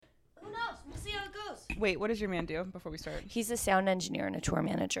Wait, what does your man do before we start? He's a sound engineer and a tour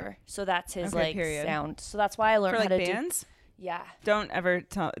manager. So that's his period. sound. So that's why I learned For how to bands? Yeah. Don't ever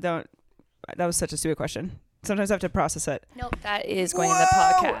that was such a stupid question. Sometimes I have to process it. Nope, that is going in the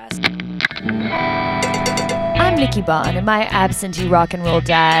podcast. I'm Nikki Bond, and my absentee rock and roll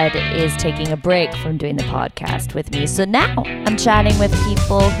dad is taking a break from doing the podcast with me. So now I'm chatting with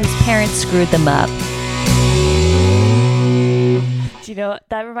people whose parents screwed them up. Do you know,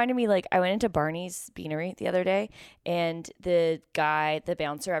 that reminded me, I went into Barney's Beanery the other day, and the guy, the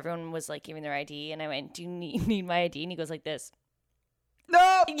bouncer, everyone was giving their ID, and I went, do you need my ID? And he goes like this.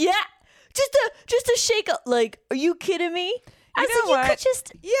 No. Yeah. Just a shake up. Are you kidding me? You know what? You could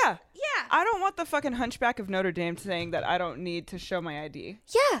just. Yeah. Yeah. I don't want the fucking Hunchback of Notre Dame saying that I don't need to show my ID.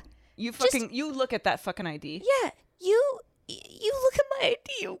 Yeah. You look at that fucking ID. Yeah. You look at my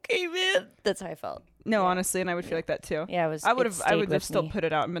ID, okay, man? That's how I felt. No, honestly, and I would feel like that too. Yeah, I would have still put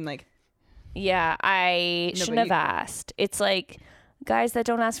it out and been like, yeah, I shouldn't have asked. It's like guys that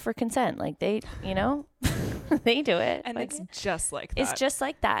don't ask for consent. They, they do it. And it's just like that. It's just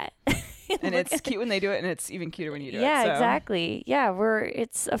like that. And it's cute when they do it, and it's even cuter when you do it. Yeah, so. exactly. Yeah,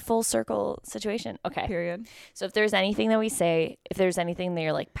 it's a full circle situation. Okay. Period. So if there's anything that we say, if there's anything that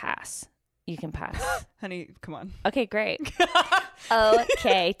you're like, pass, you can pass. Honey, come on. Okay, great.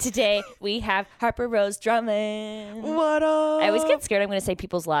 Okay, today we have Harper-Rose Drummond. What up? I always get scared I'm going to say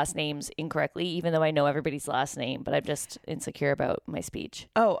people's last names incorrectly, even though I know everybody's last name, but I'm just insecure about my speech.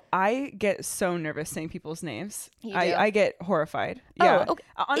 Oh, I get so nervous saying people's names. You do? I get horrified. Yeah. Oh, okay.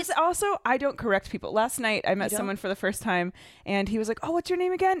 Honestly, also, I don't correct people. Last night, I met someone for the first time, and he was like, "Oh, what's your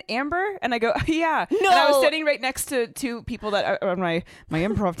name again? Amber?" And I go, "Yeah." No. And I was sitting right next to two people that are on my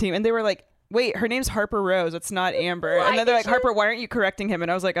improv team, and they were like, "Wait, her name's Harper-Rose. It's not Amber." And then they're like, "Harper, why aren't you correcting him?" And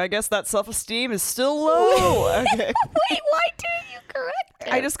I was like, "I guess that self-esteem is still low." Okay. Wait, why didn't you correct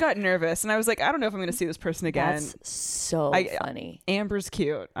him? I just got nervous, and I was like, I don't know if I'm going to see this person again. That's so funny. Amber's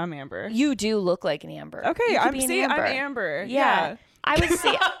cute. I'm Amber. You do look like an Amber. Okay, I'm Amber. Yeah. I would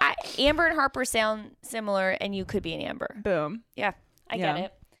say Amber and Harper sound similar, and you could be an Amber. Boom. Yeah, I get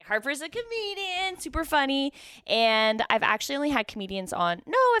it. Harper's a comedian, super funny, and I've actually only had comedians on.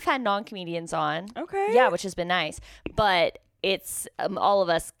 No, I've had non-comedians on. Okay. Yeah, which has been nice. But it's all of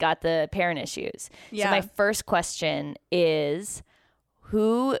us got the parent issues. Yeah. So my first question is,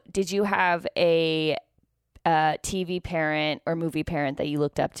 who did you have a TV parent or movie parent that you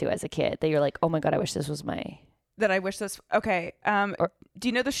looked up to as a kid that you're like, oh my God, I wish this was my... Okay. Do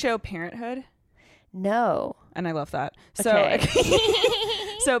you know the show Parenthood? No. And I love that. Okay.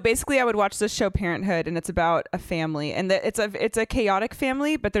 So basically I would watch this show Parenthood, and it's about a family, and it's a chaotic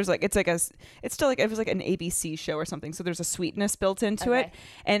family, but there's it was like an ABC show or something. So there's a sweetness built into it.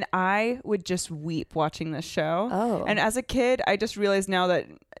 And I would just weep watching this show. Oh. And as a kid, I just realized now that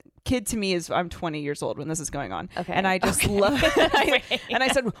kid to me is I'm 20 years old when this is going on. Okay. And I just love and I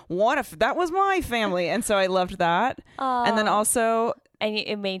said, what if that was my family? And so I loved that. And then also... And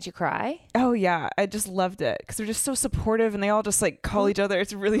it made you cry? Oh, yeah. I just loved it because they're just so supportive, and they all just call each other.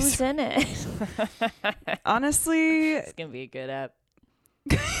 It's really... Who's in it? Honestly... It's going to be a good app.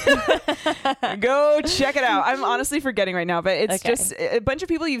 Go check it out. I'm honestly forgetting right now, but it's just a bunch of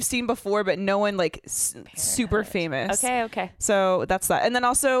people you've seen before, but no one super famous. Okay. So that's that. And then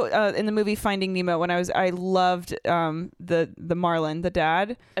also in the movie Finding Nemo, I loved the Marlin, the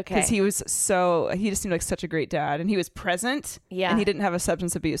dad, because he just seemed like such a great dad, and he was present. Yeah, and he didn't have a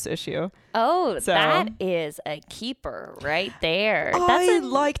substance abuse issue. Oh, so that is a keeper right there. I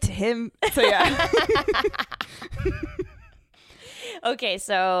liked him. So yeah. Okay,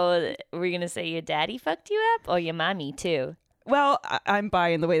 so we're going to say your daddy fucked you up or your mommy too? Well, I'm bi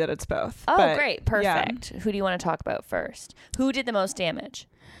in the way that it's both. Oh, but, great. Perfect. Yeah. Who do you want to talk about first? Who did the most damage?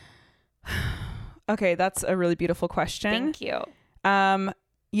 Okay, that's a really beautiful question. Thank you. I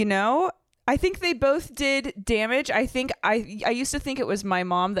think they both did damage. I think I used to think it was my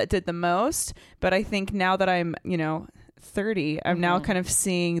mom that did the most, but I think now that I'm, 30, I'm now kind of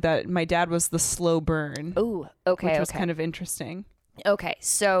seeing that my dad was the slow burn. Ooh, okay. Which was kind of interesting. Okay,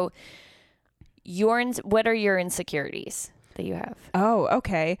 so what are your insecurities that you have? Oh,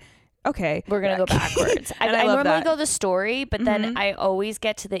 okay. We're going to go backwards. I normally go the story, but then I always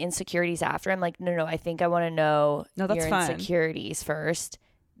get to the insecurities after. I'm like, no, I think I want to know your insecurities first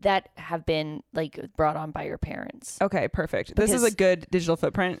that have been brought on by your parents. Okay, perfect. This is a good digital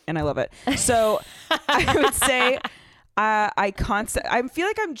footprint, and I love it. So I would say... I feel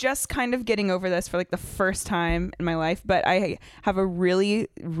like I'm just kind of getting over this for the first time in my life, but I have a really,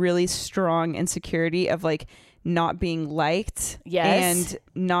 really strong insecurity of not being liked Yes. and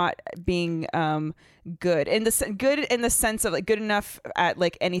not being good in the sense of like good enough at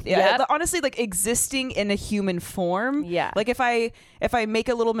like anything. Honestly, like existing in a human form. Yeah. Like if I make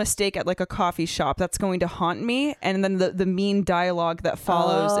a little mistake at like a coffee shop, that's going to haunt me, and then the mean dialogue that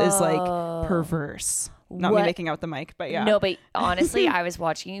follows is like perverse. Not me making out with the mic, but yeah. No, but honestly, I was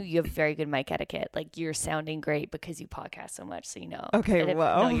watching you. You have very good mic etiquette. Like you're sounding great because you podcast so much, so you know. Okay,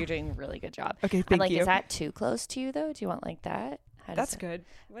 well. No, you're doing a really good job. Okay, I'm like, you. Is that too close to you though? Do you want like that? That's good.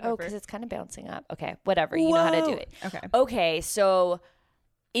 Whatever. Oh, because it's kind of bouncing up. Okay, whatever. You know how to do it. Okay. Okay, so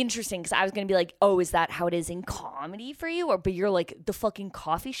interesting, because I was gonna be like, oh, is that how it is in comedy for you? But you're like the fucking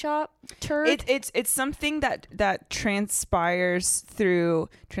coffee shop turd. It's something that transpires. I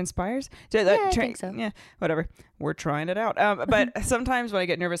think so. Yeah, whatever. We're trying it out. But sometimes when I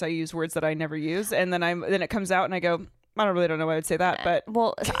get nervous, I use words that I never use, and then it comes out, and I go, I don't know why I would say that, but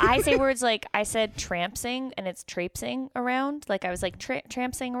well, I say words like I said trampsing, and it's traipsing around. Like I was like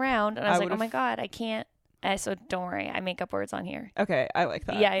trampsing around, and I was like, oh my god, I can't. So don't worry, I make up words on here. Okay, I like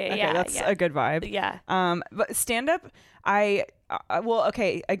that. Yeah. That's a good vibe. Yeah. But stand up,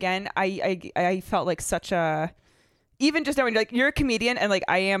 again, I felt like such a. Even just knowing, like, you're a comedian, and like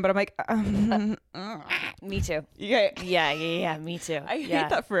I am, but I'm like, me too. Yeah, me too. I hate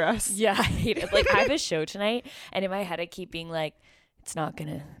that for us. Yeah, I hate it. Like I have a show tonight, and in my head I keep being like, it's not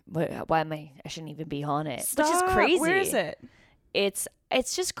gonna. Why am I shouldn't even be on it? Stop. Which is crazy. Where is it? It's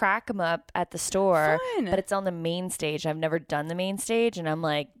just Crack 'em Up at the store, Fun. but it's on the main stage. I've never done the main stage, and I'm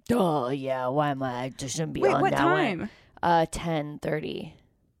like, oh yeah, why am I just shouldn't be on what that time? 10:30.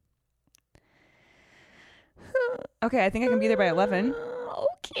 Okay, I think I can be there by 11.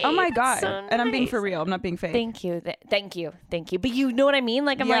 Okay. Oh my god! So and I'm being nice. for real. I'm not being fake. Thank you. Thank you. But you know what I mean?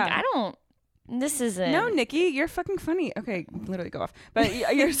 Like I'm like I don't. This isn't. No, Nikki, you're fucking funny. Okay, literally go off. But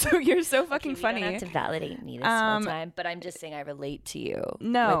you're so fucking funny. You don't have to validate me this whole time, but I'm just saying I relate to you.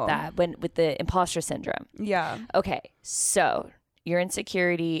 No. With that with the imposter syndrome. Yeah. Okay, so your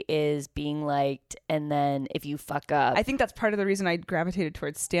insecurity is being liked, and then if you fuck up, I think that's part of the reason I gravitated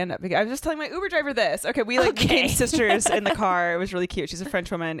towards stand up. I was just telling my Uber driver this. Okay, we became sisters in the car. It was really cute. She's a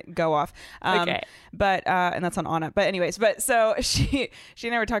French woman. Go off. Okay. But and that's on Anna. But anyways, so she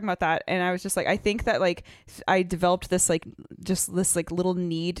and I were talking about that, and I was just like, I think that like I developed this like just this like little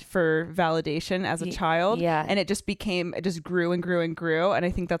need for validation as a child. Yeah. And it just grew and grew and grew, and I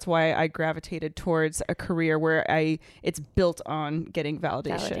think that's why I gravitated towards a career where it's built on getting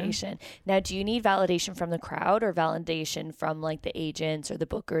validation. Now, do you need validation from the crowd or validation from like the agents or the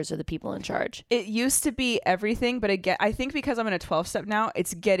bookers or the people in charge? It used to be everything, but I think because I'm in a 12-step now,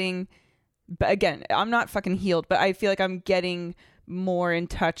 it's getting, but again, I'm not fucking healed, but I feel like I'm getting more in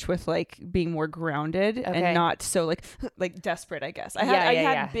touch with like being more grounded and not so like desperate, I guess. I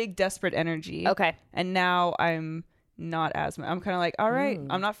had big desperate energy. Okay. And now I'm not as much. I'm kind of like, all right,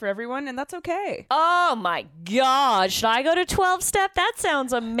 I'm not for everyone, and that's okay. Oh my God. Should I go to 12-step? That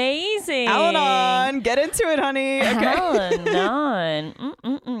sounds amazing. Al-Anon, get into it, honey. Okay.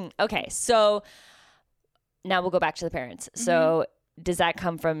 Al-Anon. Okay, so now we'll go back to the parents. So does that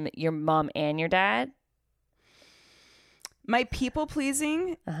come from your mom and your dad? My people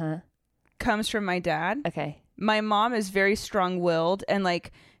pleasing comes from my dad. Okay. My mom is very strong-willed, and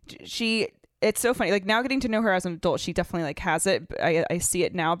like it's so funny. Like now getting to know her as an adult, she definitely like has it. I see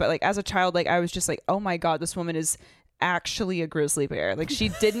it now, but like as a child, like I was just like, oh my God, this woman is actually a grizzly bear. Like she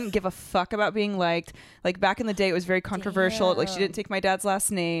didn't give a fuck about being liked. Like back in the day, it was very controversial. Damn. Like she didn't take my dad's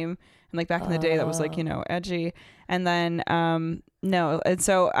last name. And like back in the day, that was like, edgy. And then, no. And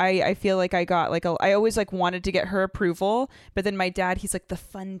so I feel like I got like, I always like wanted to get her approval, but then my dad, he's like the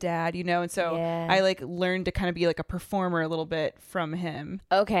fun dad, And so I like learned to kind of be like a performer a little bit from him.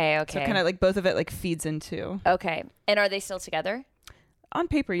 Okay. So kind of like both of it like feeds into. Okay. And are they still together? On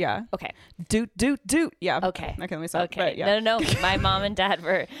paper, yeah. Okay. Doot. Yeah. Okay. Let me stop. Okay. But, yeah. No. My mom and dad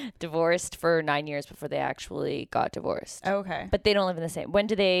were divorced for 9 years before they actually got divorced. Okay. But they don't live in the same. When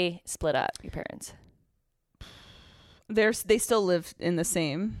do they split up, your parents? They still live in the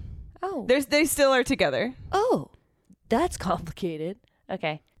same. Oh. They still are together. Oh. That's complicated.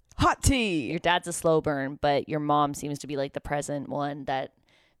 Okay. Hot tea. Your dad's a slow burn, but your mom seems to be like the present one that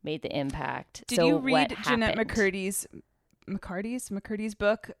made the impact. Did you read Jeanette McCurdy's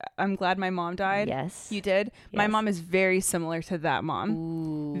book, I'm Glad My Mom Died? Yes. You did? Yes. My mom is very similar to that mom.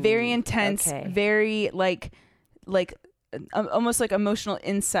 Ooh, very intense, very like almost like emotional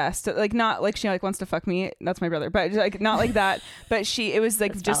incest, like not like she like wants to fuck me, that's my brother, but like not like that, but it was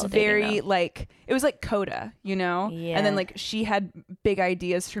like just very though. Like it was like coda, you know. Yeah. And then like she had big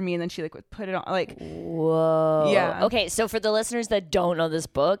ideas for me, and then she like would put it on like whoa. Yeah. Okay, so for the listeners that don't know this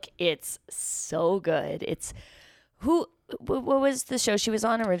book, it's so good. It's what was the show she was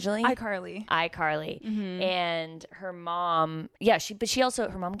on originally? iCarly. Mm-hmm. And her mom,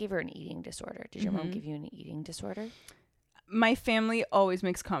 her mom gave her an eating disorder. Did your mom give you an eating disorder? My family always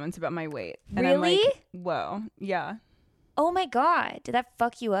makes comments about my weight. And really? I'm like, whoa. Yeah. Oh my God. Did that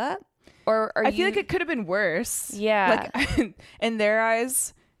fuck you up? Or I feel like it could have been worse. Yeah. Like in their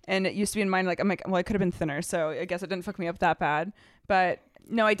eyes, and it used to be in mine, like I'm like, well, I could have been thinner, so I guess it didn't fuck me up that bad. But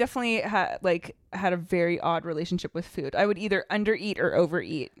no, I definitely had a very odd relationship with food. I would either undereat or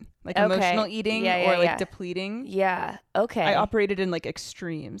overeat, like emotional eating or like depleting. Yeah. Okay. I operated in like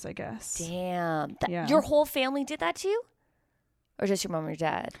extremes, I guess. Damn. Your whole family did that to you? Or just your mom or your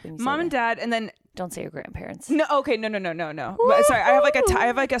dad? Mom and dad, and then don't say your grandparents. No, okay, no. But, sorry, I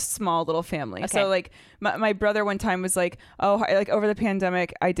have like a small little family. Okay. So like my brother one time was like, oh, like over the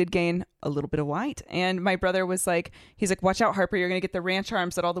pandemic, I did gain a little bit of weight, and my brother was like, he's like, watch out, Harper, you're gonna get the ranch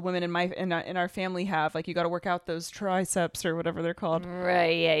arms that all the women in our family have. Like you got to work out those triceps or whatever they're called.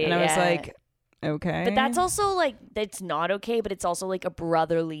 Right. Yeah. And I was like, okay. But that's also like, that's not okay, but it's also like a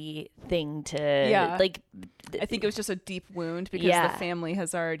brotherly thing to like. I think it was just a deep wound because the family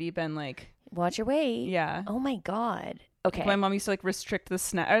has already been like, watch your weight. Yeah. Oh my God. Okay. My mom used to like restrict the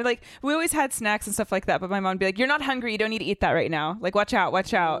snack, or like we always had snacks and stuff like that, but my mom would be like, you're not hungry, you don't need to eat that right now, like watch out.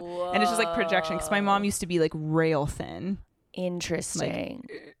 Whoa. And it's just like projection, because my mom used to be like rail thin. Interesting.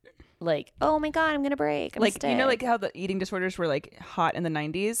 Like, oh my God, I'm gonna break. I'm like stick. You know, like how the eating disorders were like hot in the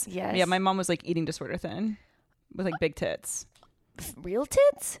 90s. Yes. Yeah, my mom was like eating disorder thin with like big tits. Real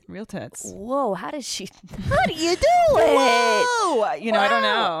tits? Real tits. Whoa, how do you do it? Whoa! You know, I don't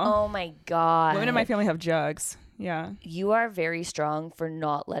know. Oh my God. Women in my family have jugs. Yeah. You are very strong for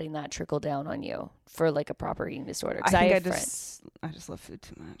not letting that trickle down on you for like a proper eating disorder. I just love food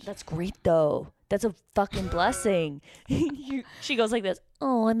too much. That's great though. That's a fucking blessing. She goes like this.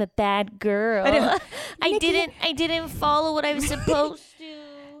 Oh, I'm a bad girl. I didn't follow what I was supposed to.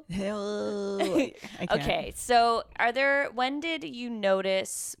 Okay, so when did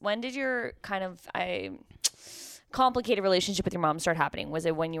your kind of complicated relationship with your mom start happening? Was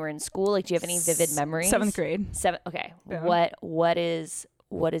it when you were in school? Like, do you have any vivid memories? 7th grade. Okay. Yeah. What is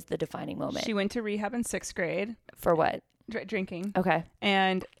the defining moment? She went to rehab in 6th grade. For what? Drinking. Okay.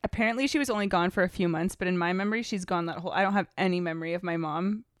 And apparently she was only gone for a few months, but in my memory, she's gone I don't have any memory of my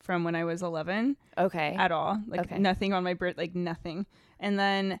mom from when I was 11. Okay. At all. Like nothing on my birth, like nothing. And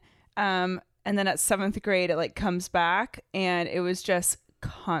then at 7th grade, it like comes back, and it was just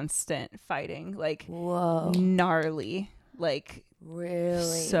constant fighting, like whoa, gnarly, like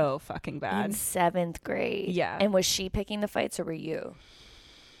really so fucking bad. In 7th grade. Yeah. And was she picking the fights, or were you?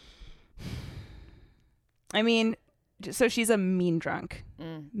 I mean, so she's a mean drunk.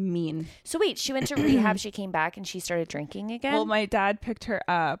 Mean. So wait, she went to rehab, she came back, and she started drinking again? Well, my dad picked her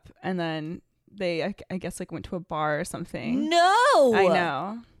up, and then they, I guess, like went to a bar or something. No! I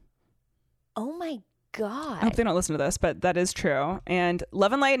know. Oh my God. I hope they don't listen to this, but that is true. And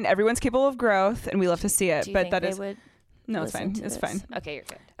love and light, and everyone's capable of growth, and we love to see it. Do you but think that they is would no, it's fine. It's fine. Okay, you're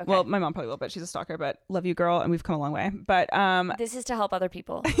good. Okay. Well, my mom probably will, but she's a stalker. But love you, girl, and we've come a long way. But this is to help other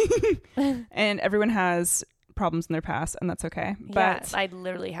people. And everyone has problems in their past, and that's okay. But I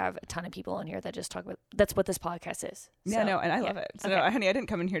literally have a ton of people on here that just talk about. That's what this podcast is. Yeah, no, and I love it. So, okay. no, honey, I didn't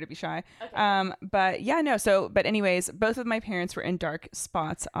come in here to be shy. Okay. But yeah, no. So, but anyways, both of my parents were in dark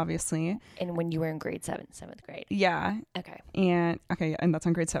spots, obviously. And when you were in grade 7th grade. Yeah. Okay. And that's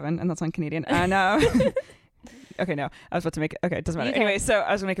on grade 7, and that's on Canadian. And okay, no, I was about to make it. Okay, it doesn't matter. Anyway, so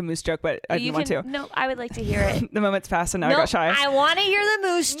I was gonna make a moose joke, but I didn't want to. No, I would like to hear it. The moment's passed, and now I got shy. I want to hear the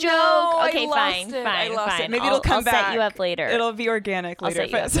moose joke. No, okay, fine. Maybe it'll come back. I'll set you up later. It'll be organic later.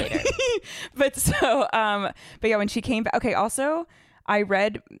 I'll set you up later. But so, but yeah, when she came back. Okay, also, I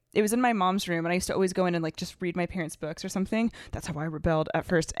read. It was in my mom's room, and I used to always go in and like just read my parents' books or something. That's how I rebelled at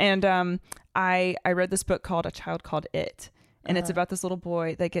first. And I read this book called A Child Called It. And it's about this little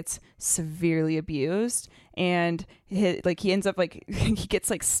boy that gets severely abused, and he ends up like he gets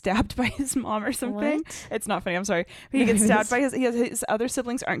like stabbed by his mom or something. What? It's not funny. I'm sorry. But he gets stabbed by his other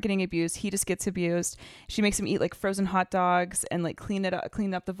siblings aren't getting abused. He just gets abused. She makes him eat like frozen hot dogs and like clean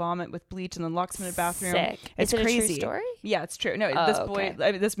up the vomit with bleach, and then locks him in a bathroom. Sick. It's crazy. A true story? Yeah, it's true. No, this boy,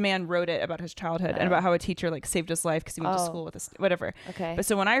 this man wrote it about his childhood and about how a teacher like saved his life because he went to school with this whatever. Okay. But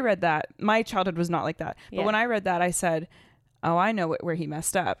so when I read that, my childhood was not like that. But when I read that, I said, oh, I know where he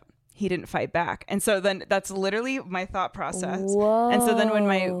messed up. he didn't fight back. And so then that's literally my thought process. Whoa. And so then when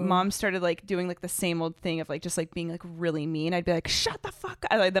my mom started like doing like the same old thing of like just like being like really mean, I'd be like, shut the fuck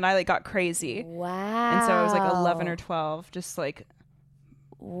up. Then I like got crazy. Wow. And so I was like 11 or 12, just like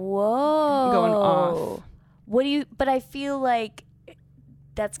whoa, going off. But I feel like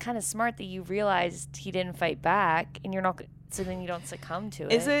that's kind of smart that you realized he didn't fight back, and you're not, so then you don't succumb to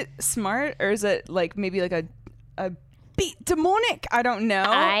it. Is it smart, or is it like maybe like a demonic? I don't know.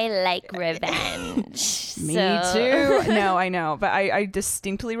 I like revenge. Me too. No, I know. But I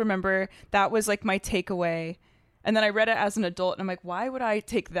distinctly remember that was like my takeaway. And then I read it as an adult and I'm like, why would I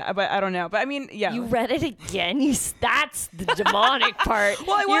take that? But I don't know. But I mean, yeah. You read it again? That's the demonic part.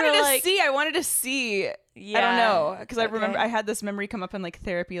 Well, I wanted to see. Yeah. I don't know. Because I remember I had this memory come up in like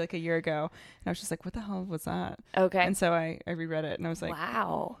therapy like a year ago. And I was just like, what the hell was that? Okay. And so I reread it and I was like,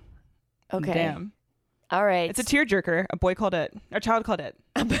 wow. Okay. Damn. All right. It's a tearjerker. A child called it.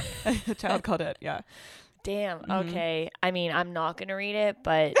 A child called it. Yeah. Damn. Okay. I mean, I'm not gonna read it,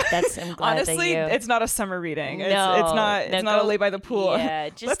 but I'm glad honestly, that it's not a summer reading. No, it's not a lay by the pool. Yeah.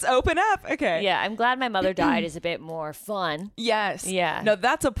 Let's open up. Okay. Yeah. I'm glad My Mother Died is a bit more fun. Yes. Yeah. No,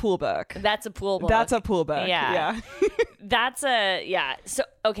 that's a pool book. That's a pool book. Yeah.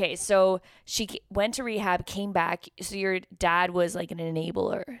 So she went to rehab, came back. So your dad was like an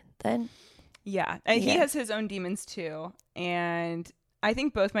enabler then? Yeah. And he has his own demons too. And I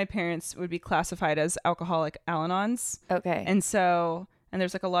think both my parents would be classified as alcoholic Al-Anons. Okay. And so, and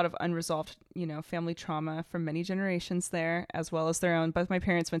there's like a lot of unresolved, family trauma from many generations there, as well as their own. Both my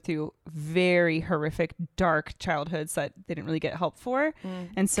parents went through very horrific, dark childhoods that they didn't really get help for.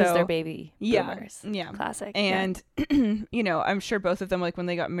 And so, because they're baby boomers. Yeah. Classic. And, I'm sure both of them, like when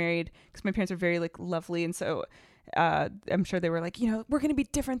they got married, because my parents are very like lovely. And so I'm sure they were like, we're going to be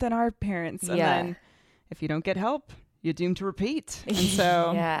different than our parents. And then if you don't get help, you're doomed to repeat. And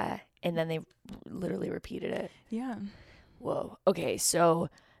so yeah. And then they literally repeated it. Yeah. Whoa. Okay.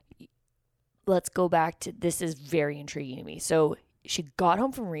 So let's go back to, this is very intriguing to me. So she got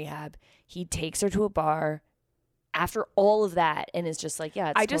home from rehab. He takes her to a bar after all of that and is just like,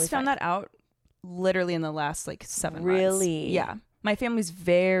 yeah, it's I totally just found fine. that out literally in the last like 7 months. Really? Yeah. My family's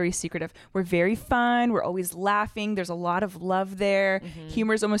very secretive. We're very fun. We're always laughing. There's a lot of love there.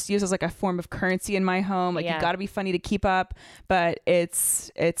 Humor is almost used as like a form of currency in my home. Like you got to be funny to keep up, but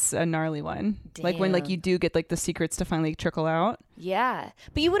it's a gnarly one. Damn. Like when like you do get like the secrets to finally trickle out. Yeah.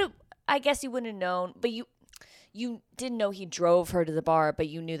 But I guess you wouldn't have known, but you didn't know he drove her to the bar, but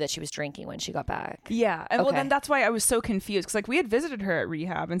you knew that she was drinking when she got back. Yeah. And well, then that's why I was so confused. Cause like we had visited her at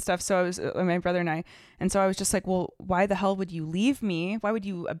rehab and stuff. So I was, my brother and I, and so I was just like, well, why the hell would you leave me? Why would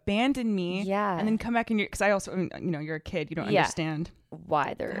you abandon me? Yeah. And then come back and cause I also, you're a kid. You don't understand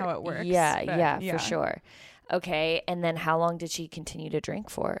how it works. Yeah, for sure. Okay. And then how long did she continue to drink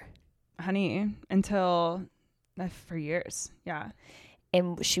for? Honey, until for years. Yeah.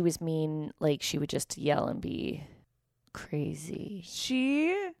 And she was mean, like she would just yell and be crazy.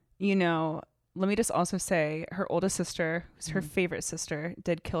 She, let me just also say her oldest sister, who's her favorite sister,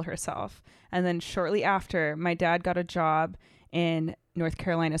 did kill herself. And then shortly after, my dad got a job in North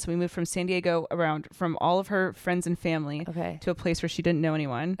Carolina. So we moved from San Diego around from all of her friends and family to a place where she didn't know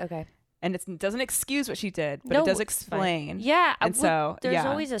anyone. Okay. And it doesn't excuse what she did, but it does explain. Yeah. And so there's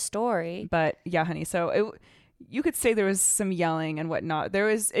always a story. But yeah, honey. So you could say there was some yelling and whatnot.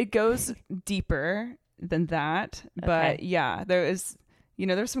 It goes deeper than that. But yeah, there was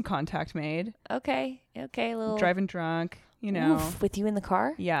some contact made. Okay. A little driving drunk, Oof, with you in the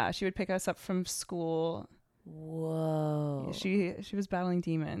car? Yeah. She would pick us up from school. Whoa. She was battling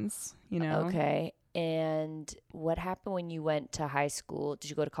demons, Okay. And what happened when you went to high school?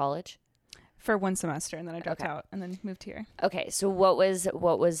 Did you go to college? For 1 semester, and then I dropped out and then moved here. Okay. So what was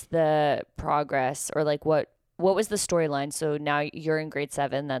the progress, or like what was the storyline? So now you're in grade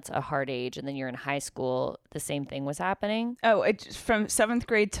 7, that's a hard age, and then you're in high school, the same thing was happening? Oh, from 7th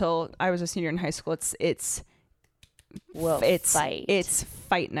grade till I was a senior in high school, it's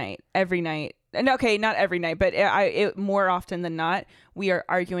fight night every night. And okay, not every night, but it more often than not, we are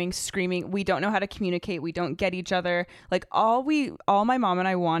arguing, screaming. We don't know how to communicate. We don't get each other. Like all my mom and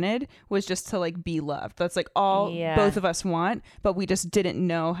I wanted was just to like be loved. That's like all both of us want, but we just didn't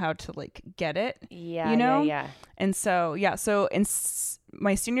know how to like get it. Yeah. Yeah. And so, so in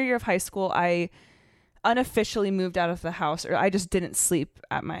my senior year of high school, I unofficially moved out of the house, or I just didn't sleep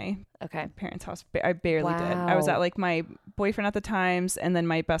at my parents' house. I barely did. I was at like my boyfriend at the times, and then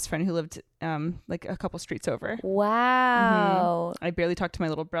my best friend who lived like a couple streets over. Wow. I barely talked to my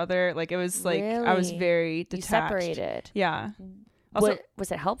little brother. Like it was like really? I was very detached. You separated. Yeah. Also,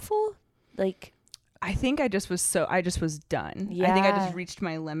 was it helpful? Like I think I just was done. Yeah. I think I just reached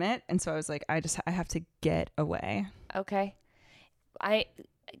my limit. And so I was like, I have to get away. Okay.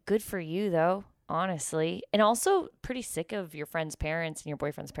 Good for you though, honestly. And also pretty sick of your friend's parents and your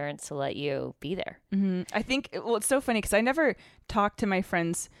boyfriend's parents to let you be there. Mm-hmm. I think, well, it's so funny because I never talked to my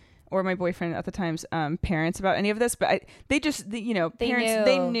friends or my boyfriend at the time's parents about any of this, but they just, parents,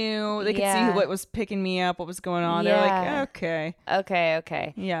 they knew, they could see what was picking me up, what was going on. They're like,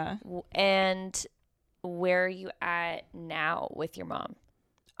 Okay. Yeah. And where are you at now with your mom?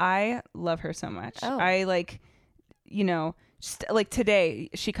 I love her so much. Oh. I like today,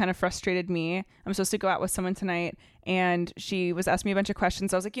 she kind of frustrated me. I'm supposed to go out with someone tonight, and she was asking me a bunch of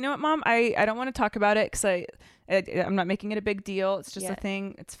questions. I was like, you know what, Mom, I don't want to talk about it because I'm not making it a big deal. It's just a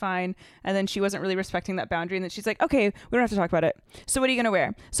thing. It's fine. And then she wasn't really respecting that boundary. And then she's like, okay, we don't have to talk about it. So what are you going to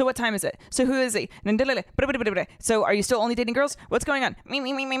wear? So what time is it? So who is he? So are you still only dating girls? What's going on?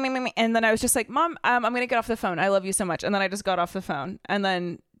 Me. And then I was just like, Mom, I'm going to get off the phone. I love you so much. And then I just got off the phone. And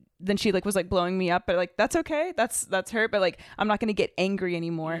then she was like blowing me up, but like, that's okay. That's her. But like, I'm not going to get angry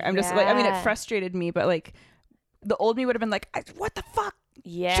anymore. I'm just like, I mean, it frustrated me, but like the old me would have been like, what the fuck?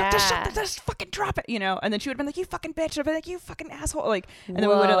 Yeah. Just fucking drop it, And then she would have been like, you fucking bitch. I'd be like, you fucking asshole. Like, and then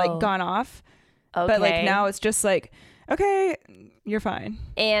we would have like gone off. Okay. But like now it's just like, okay, you're fine.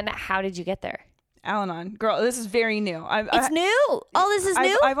 And how did you get there? Al-Anon. Girl, this is very new. It's new? All this is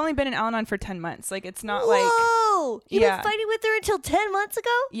new? I've only been in Al-Anon for 10 months. Like, it's not Whoa! You've been fighting with her until 10 months ago?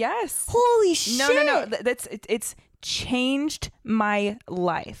 Yes. Holy shit. No. It's changed my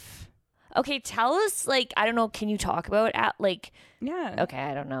life. Okay, tell us, like, I don't know, can you talk about it? Yeah. Okay,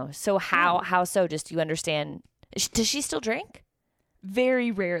 I don't know. So how so? Just do you understand? Does she still drink? Very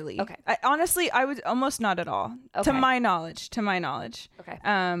rarely. Okay. Honestly, I would almost not at all. Okay. To my knowledge. Okay.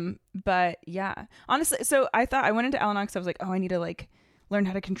 But yeah, honestly, so I thought I went into Al-Anon because I was like, oh, I need to like learn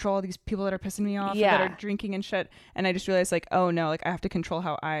how to control these people that are pissing me off, that are drinking and shit. And I just realized like, oh no, like I have to control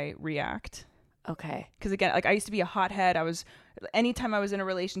how I react. Okay. Because again, like I used to be a hothead. Anytime I was in a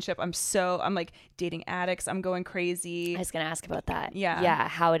relationship, I'm like dating addicts. I'm going crazy. I was going to ask about that. Yeah. Yeah.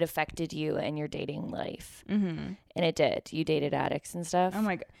 How it affected you and your dating life. Mm-hmm. And it did. You dated addicts and stuff? Oh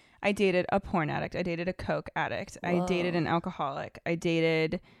my God. I dated a porn addict. I dated a coke addict. Whoa. I dated an alcoholic. I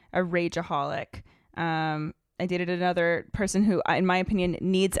dated a rageaholic. I dated another person who, in my opinion,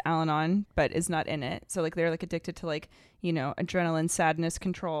 needs Al-Anon, but is not in it. So like they're like addicted to like, adrenaline, sadness,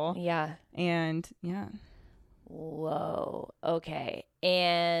 control. Yeah. And yeah. Whoa. Okay.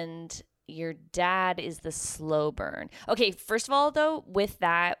 And your dad is the slow burn. Okay. First of all, though, with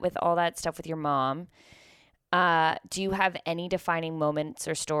all that stuff with your mom, do you have any defining moments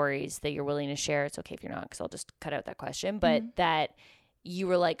or stories that you're willing to share? It's okay if you're not, because I'll just cut out that question. But that you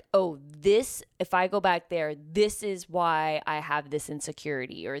were like, oh, if I go back there, this is why I have this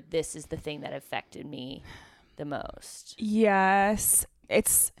insecurity, or this is the thing that affected me the most. Yes.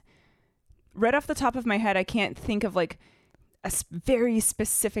 It's right off the top of my head. I can't think of like a very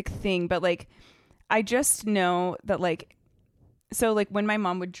specific thing, but like, I just know that like, so like when my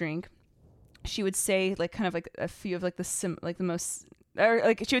mom would drink, she would say like kind of like a few of like the most, or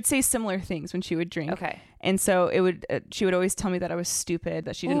like she would say similar things when she would drink. Okay. And so she would always tell me that I was stupid,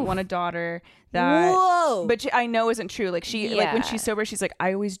 that she didn't want a daughter, that, whoa, but I know isn't true. Like like when she's sober, she's like,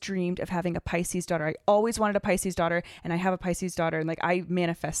 I always dreamed of having a Pisces daughter. I always wanted a Pisces daughter, and I have a Pisces daughter, and like I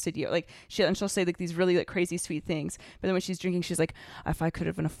manifested you. Like she'll say like these really like crazy sweet things. But then when she's drinking, she's like, if I could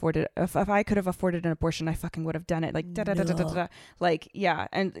have afforded an abortion, I fucking would have done it. Like like yeah.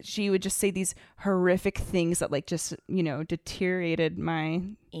 And she would just say these horrific things that like just deteriorated my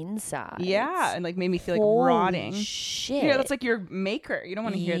inside. Yeah, and like made me feel like holy rotting. Shit. That's like your maker. You don't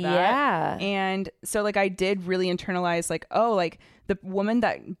want to hear that. Yeah. And so like I did really internalize like, oh, like the woman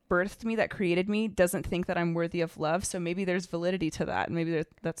that birthed me, that created me, doesn't think that I'm worthy of love. So maybe there's validity to that. And maybe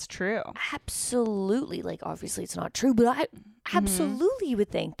that's true. Absolutely. Like obviously it's not true, but I absolutely would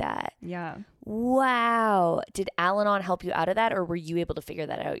think that. Yeah. Wow. Did Al-Anon help you out of that, or were you able to figure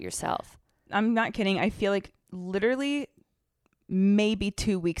that out yourself? I'm not kidding. I feel like literally maybe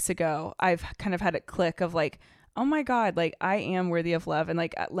 2 weeks ago, I've kind of had a click of like, oh my God, like I am worthy of love. And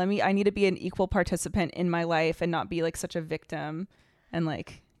like, I need to be an equal participant in my life and not be like such a victim. And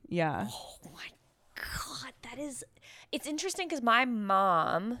like, yeah. Oh my God. It's interesting because my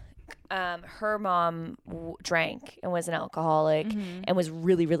mom, her mom drank and was an alcoholic and was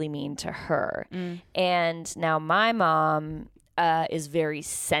really, really mean to her. And now my mom is very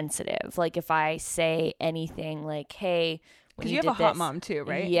sensitive. Like if I say anything like, hey, because you have a hot mom too,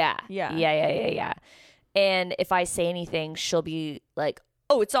 right? Yeah. And if I say anything, she'll be like,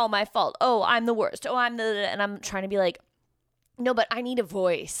 oh, it's all my fault. Oh, I'm the worst. Oh, and I'm trying to be like, No, but I need a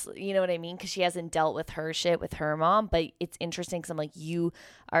voice. You know what I mean? Because she hasn't dealt with her shit with her mom. But it's interesting because I'm like, you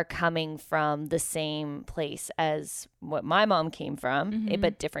are coming from the same place as what my mom came from,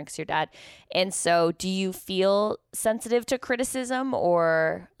 but different because your dad. And so do you feel sensitive to criticism,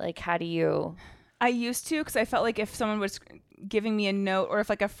 or like, how do you? I used to, because I felt like if someone was giving me a note, or if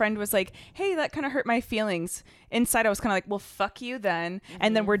like a friend was like, hey, that kind of hurt my feelings, inside I was kind of like, well, fuck you then,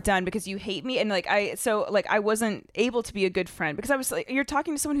 and then we're done because you hate me. And like I wasn't able to be a good friend because I was like, you're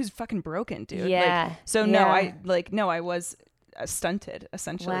talking to someone who's fucking broken, dude. Yeah. Like, so no, I was stunted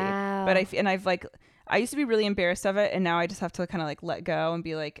essentially. Wow. But I used to be really embarrassed of it, and now I just have to kind of like let go and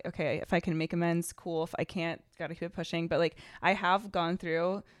be like, okay, if I can make amends, cool. If I can't, gotta keep it pushing. But like I have gone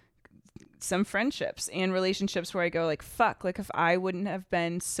through some friendships and relationships where I go like, fuck, like if I wouldn't have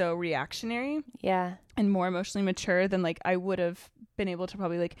been so reactionary and more emotionally mature, then like I would have been able to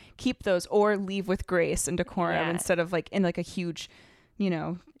probably like keep those or leave with grace and decorum instead of like in like a huge,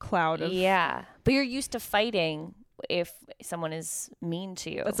 cloud of. Yeah. But you're used to fighting if someone is mean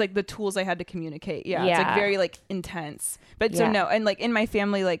to you. That's like the tools I had to communicate. Yeah. It's like very like intense. But so no, and like in my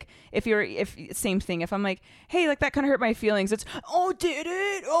family, like if same thing, if I'm like, hey, like that kind of hurt my feelings, it's, oh, did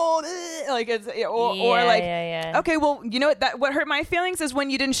it? Oh, like it's, or like, okay, well, you know what, what hurt my feelings is when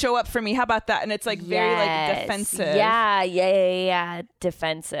you didn't show up for me. How about that? And it's like very like defensive. Yeah.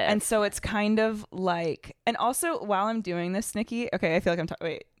 Defensive. And so it's kind of like, and also while I'm doing this, Nikki, okay, I feel like I'm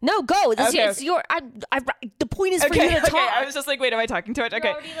wait. No, go. This is your. The point is for you to talk. I was just like, wait, am I talking too much? Okay.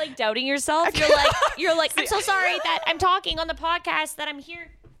 You're already like doubting yourself. You're like, I'm so sorry that I'm talking on the podcast that I'm here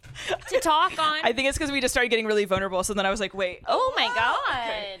to talk on. I think it's because we just started getting really vulnerable. So then I was like, wait. Oh my God.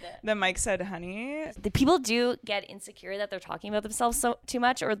 Okay. Then Mike said, honey. The people do get insecure that they're talking about themselves too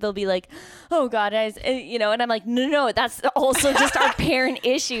much, or they'll be like, oh God, guys, and I'm like, no, that's also just our parent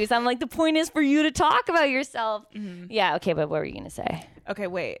issues. I'm like, the point is for you to talk about yourself. Mm-hmm. Yeah. Okay. But what were you going to say? Okay,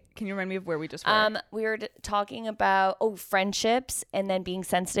 wait. Can you remind me of where we just were? We were talking about friendships, and then being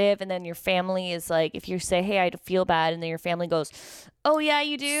sensitive, and then your family is like, if you say, "Hey, I feel bad," and then your family goes, "Oh yeah,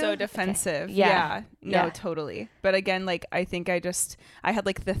 you do." So defensive. Okay. Yeah. No, totally. But again, like I think I had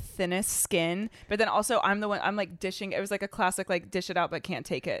like the thinnest skin, but then also I'm like dishing. It was like a classic like dish it out but can't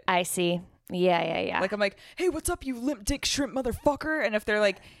take it. I see. Yeah. Like I'm like, hey, what's up, you limp dick shrimp motherfucker? And if they're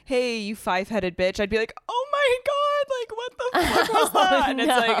like, hey, you 5-headed bitch, I'd be like, oh my God, like what the fuck was that? And it's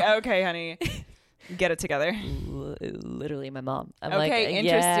like, okay, honey, get it together. Literally my mom. I'm okay, like,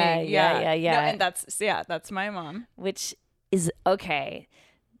 interesting. Yeah. No, and that's my mom. Which is okay.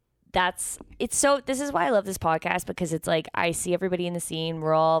 This is why I love this podcast, because it's like I see everybody in the scene,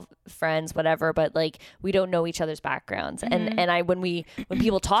 we're all friends, whatever, but like we don't know each other's backgrounds. Mm-hmm. And when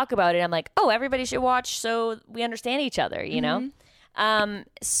people talk about it, I'm like, oh, everybody should watch so we understand each other, you know?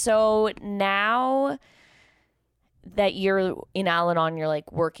 So now that you're in Al-Anon, you're like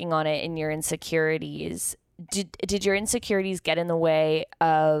working on it, and your insecurities, did your insecurities get in the way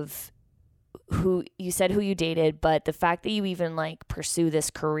of who you dated, but the fact that you even like pursue this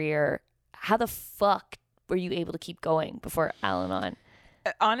career, how the fuck were you able to keep going before Al-Anon?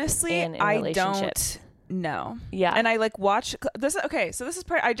 Honestly, I don't know. Yeah. And I like watch this. Okay. So this is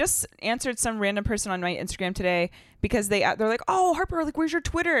part, I just answered some random person on my Instagram today because they're like, oh, Harper, like, where's your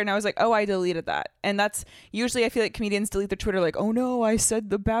Twitter? And I was like, oh, I deleted that. And that's usually, I feel like comedians delete their Twitter like, oh no, I said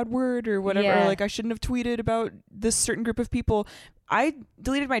the bad word or whatever. Or like I shouldn't have tweeted about this certain group of people. I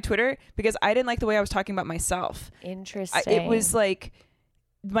deleted my Twitter because I didn't like the way I was talking about myself. Interesting. It was like,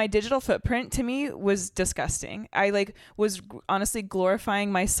 my digital footprint to me was disgusting. I like was honestly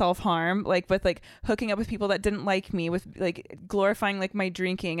glorifying my self-harm, like with like hooking up with people that didn't like me, with like glorifying like my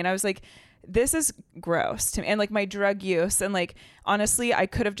drinking. And I was like, this is gross to me. And like my drug use, and like honestly I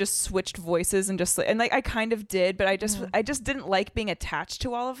could have just switched voices and just and like I kind of did, but I just didn't like being attached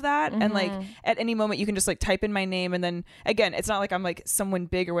to all of that. And like at any moment you can just like type in my name, and then again, it's not like I'm like someone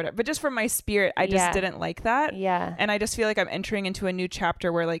big or whatever, but just for my spirit I just didn't like that. And I just feel like I'm entering into a new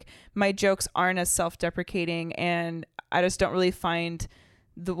chapter where like my jokes aren't as self-deprecating, and I just don't really find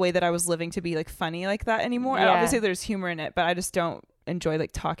the way that I was living to be like funny like that anymore. And obviously there's humor in it, but I just don't enjoy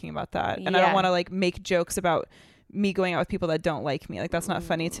like talking about that. And I don't want to like make jokes about me going out with people that don't like me. Like that's not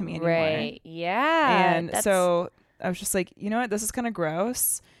funny to me anymore. Right. Yeah. And so I was just like, you know what, this is kind of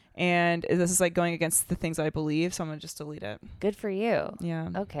gross. And this is like going against the things I believe. So I'm going to just delete it. Good for you. Yeah.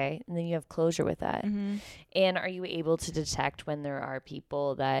 Okay. And then you have closure with that. Mm-hmm. And are you able to detect when there are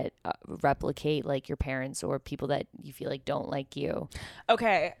people that replicate like your parents or people that you feel like don't like you?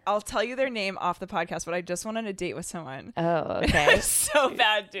 Okay. I'll tell you their name off the podcast, but I just went on a date with someone. Oh, okay. So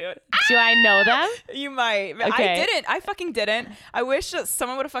bad, dude. Do I know them? You might. Okay. I didn't. I fucking didn't. I wish that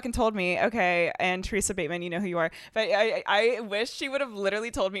someone would have fucking told me. Okay. And Teresa Bateman, you know who you are. But I wish she would have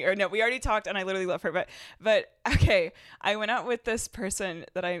literally told me, or no, we already talked and I literally love her. But okay. I went out with this person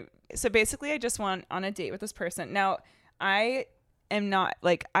so basically I just went on a date with this person. Now I am not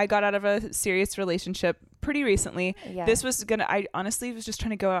like, I got out of a serious relationship pretty recently. Yeah. This was I honestly was just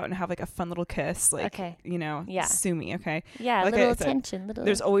trying to go out and have like a fun little kiss. Like, okay. you know, sue me. Okay. Yeah. Like little attention.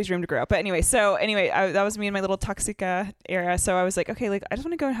 There's always room to grow. But anyway, that was me in my little toxica era. So I was like, okay, like I just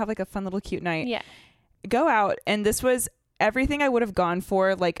want to go and have like a fun little cute night. Yeah. Go out. And this was everything I would have gone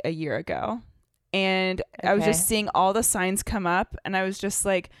for like a year ago. And I was just seeing all the signs come up and I was just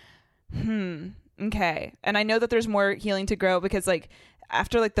like, okay. And I know that there's more healing to grow because like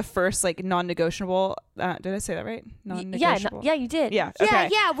after like the first like non-negotiable, did I say that right? Non-negotiable. Yeah, you did. Yeah. Okay.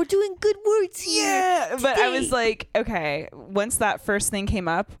 Yeah. We're doing good words here. Yeah. But I was like, okay, once that first thing came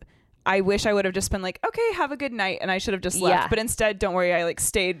up, I wish I would have just been like, okay, have a good night. And I should have just left. But instead, don't worry. I like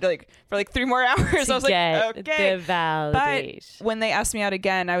stayed like for like 3 more hours. I was like, okay. The validation. But when they asked me out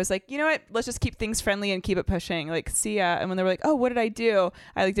again, I was like, you know what? Let's just keep things friendly and keep it pushing. Like, see ya. And when they were like, oh, what did I do?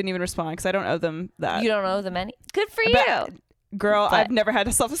 I like didn't even respond because I don't owe them that. You don't owe them any. Good for you. Girl, I've never had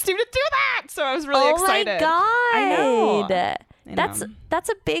the self-esteem to do that. So I was really excited. Oh my God. I know. That's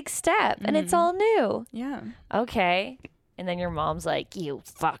a big step and it's all new. Yeah. Okay. And then your mom's like, you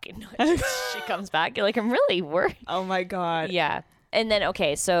fucking. She comes back. You're like, I'm really worried. Oh my God. Yeah. And then,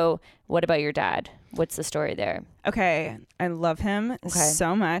 okay, so what about your dad? What's the story there? Okay. I love him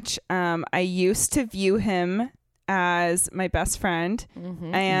so much. I used to view him as my best friend.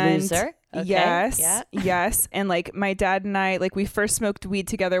 Mm-hmm. And loser. Okay. Yes. And like my dad and I, like we first smoked weed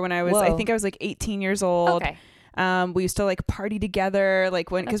together when I think I was like 18 years old. Okay. We used to like party together, like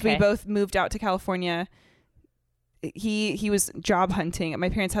because we both moved out to California. He was job hunting. My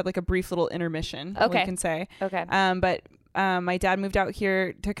parents had like a brief little intermission, we can say. Okay. But my dad moved out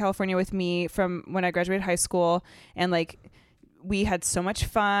here to California with me from when I graduated high school, and like we had so much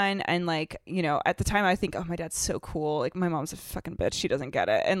fun. And like, you know, at the time I think, oh, my dad's so cool. Like my mom's a fucking bitch. She doesn't get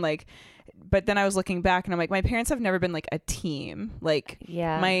it. And like, but then I was looking back and I'm like, my parents have never been like a team. Like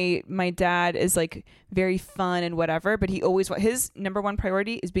my dad is like very fun and whatever, but his number one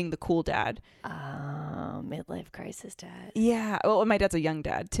priority is being the cool dad. Midlife crisis dad. Yeah. Well, my dad's a young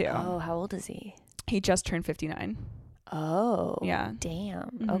dad too. Oh, how old is he? He just turned 59. Oh. Yeah. Damn.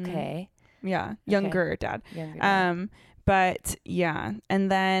 Mm-hmm. Okay. Yeah. Younger dad. But yeah.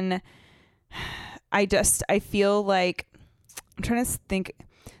 And then I feel like I'm trying to think.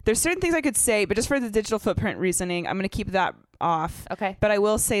 There's certain things I could say, but just for the digital footprint reasoning, I'm going to keep that off. Okay. But I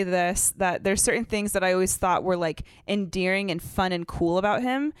will say this, that there's certain things that I always thought were like endearing and fun and cool about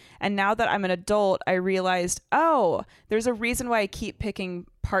him. And now that I'm an adult, I realized, oh, there's a reason why I keep picking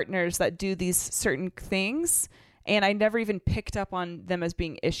partners that do these certain things. And I never even picked up on them as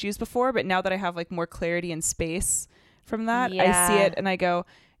being issues before. But now that I have like more clarity and space from that, I see it and I go,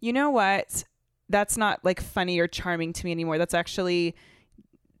 you know what? That's not like funny or charming to me anymore. That's actually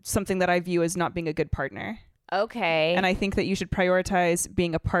something that I view as not being a good partner. Okay. And I think that you should prioritize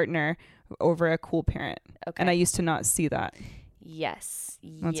being a partner over a cool parent. Okay. And I used to not see that. Yes.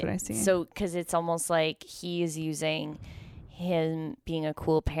 That's what I see. So, because it's almost like he is using him being a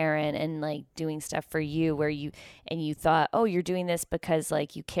cool parent and like doing stuff for you where you thought, oh, you're doing this because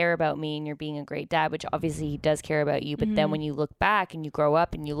like you care about me and you're being a great dad, which obviously he does care about you. But then when you look back and you grow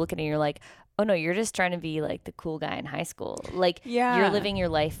up and you look at it, you're like, oh no, you're just trying to be like the cool guy in high school. Like you're living your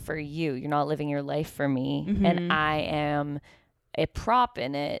life for you. You're not living your life for me. And I am a prop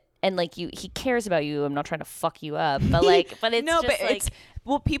in it. And like he cares about you. I'm not trying to fuck you up, but like, but it's no, just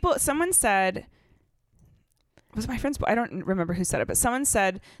but like, someone said, was my friend's, I don't remember who said it, but someone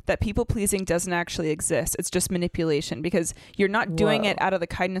said that people pleasing doesn't actually exist. It's just manipulation because you're not doing it out of the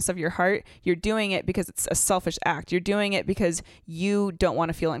kindness of your heart. You're doing it because it's a selfish act. You're doing it because you don't want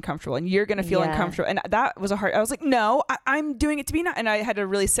to feel uncomfortable and you're going to feel uncomfortable. And that was I was like, no, I'm doing it to be not. And I had to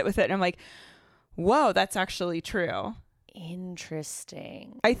really sit with it. And I'm like, whoa, that's actually true.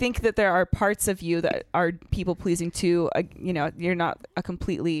 Interesting. I think that there are parts of you that are people pleasing too. You're not a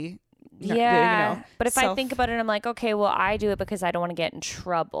completely... but if I think about it, I'm like, okay, well, I do it because I don't want to get in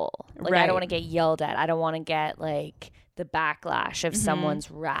trouble. Like, I don't want to get yelled at. I don't want to get like the backlash of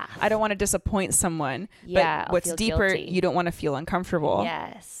someone's wrath. I don't want to disappoint someone. Yeah, but what's deeper, guilty. you don't want to feel uncomfortable.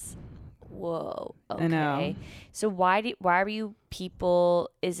 Yes. Whoa. Okay. I know. So why are you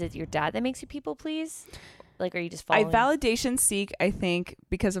people? Is it your dad that makes you people please? Like, are you just following? I validation seek, I think,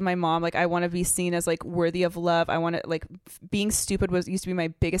 because of my mom. Like, I want to be seen as like worthy of love. I want to like being stupid used to be my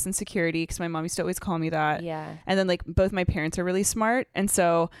biggest insecurity because my mom used to always call me that. Yeah. And then like both my parents are really smart, and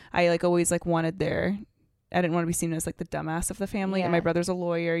so I like always like wanted I didn't want to be seen as like the dumbass of the family. And my brother's a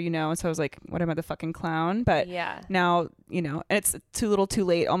lawyer, you know, and so I was like, what am I, the fucking clown? But now, you know, and it's too little too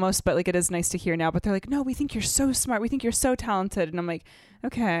late almost, but like it is nice to hear now. But they're like, no, we think you're so smart. We think you're so talented. And I'm like,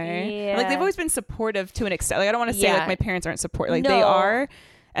 okay. Yeah. And, like they've always been supportive to an extent. Like I don't want to say like my parents aren't supportive. Like they are.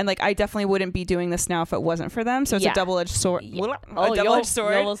 And like I definitely wouldn't be doing this now if it wasn't for them. So it's a double-edged sword. Yeah. A double-edged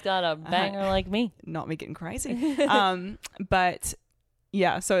sword. You almost got a banger like me. Not me getting crazy. But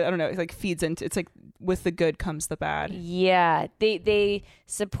yeah, so I don't know. It like feeds into. It's like with the good comes the bad. Yeah, they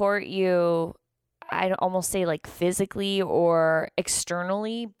support you. I'd almost say like physically or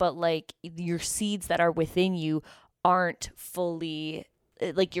externally, but like your seeds that are within you aren't fully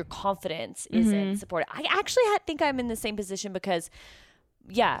like your confidence isn't supported. I actually think I'm in the same position because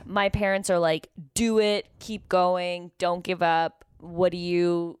my parents are like, do it, keep going, don't give up. What do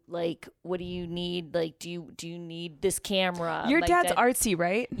you need? Like, do you need this camera? Your dad's artsy,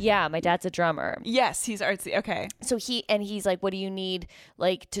 right? Yeah, my dad's a drummer. Yes, he's artsy. Okay. So he's like, what do you need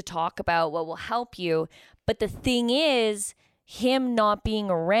like to talk about? What will help you? But the thing is, him not being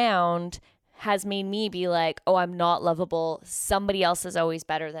around has made me be like, oh, I'm not lovable. Somebody else is always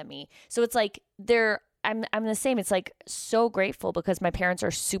better than me. So it's like I'm the same. It's like so grateful because my parents are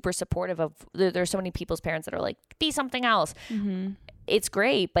super supportive of. There's so many people's parents that are like, be something else. Mm-hmm. It's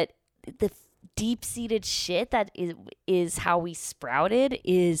great, but the deep-seated shit that is how we sprouted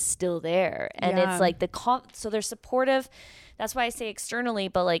is still there, and it's like so they're supportive. That's why I say externally,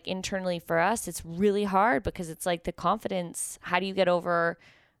 but like internally for us, it's really hard because it's like the confidence. How do you get over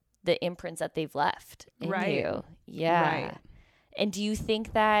the imprints that they've left in you? Yeah. Right. And do you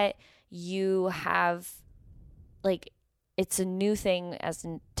think that you have like it's a new thing as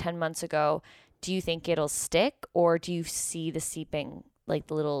in 10 months ago, do you think it'll stick or do you see the seeping, like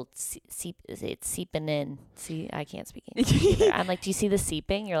the little it's seeping in? See, I can't speak English either. I'm like, do you see the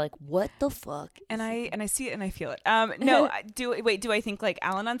seeping? You're like, what the fuck? And I see it and I feel it. No, do I think like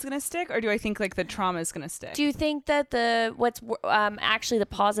Al-Anon's gonna stick or do I think like the trauma is gonna stick? Do you think that actually the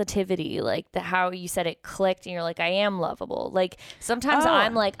positivity, like how you said it clicked and you're like, I am lovable. Like sometimes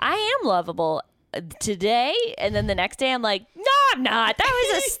I'm like, I am lovable today, and then the next day I'm like, no, I'm not. That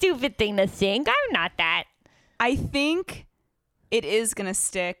was a stupid thing to think. I'm not that. I think it is gonna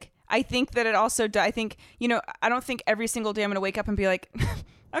stick. I think that it also I think, you know, I don't think every single day I'm gonna wake up and be like,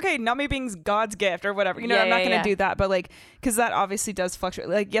 okay, not me being God's gift or whatever. You know, I'm not gonna do that. But like, because that obviously does fluctuate.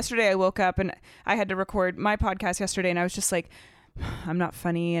 Like yesterday I woke up and I had to record my podcast yesterday and I was just like, I'm not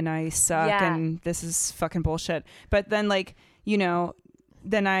funny and I suck and this is fucking bullshit. But then like, you know,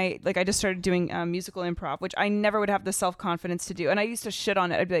 then I just started doing musical improv, which I never would have the self-confidence to do. And I used to shit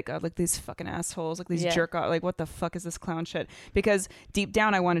on it. I'd be like, oh, like these fucking assholes, like these jerk off, like what the fuck is this clown shit? Because deep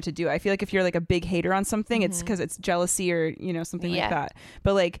down I wanted to do it. I feel like if you're like a big hater on something, it's because it's jealousy or, you know, something like that.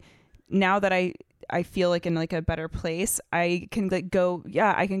 But like now that I feel like in like a better place, I can like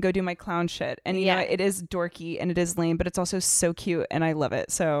I can go do my clown shit. And you know, it is dorky and it is lame, but it's also so cute and I love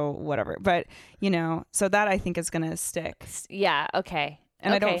it. So whatever. But you know, so that I think is going to stick. Yeah. Okay.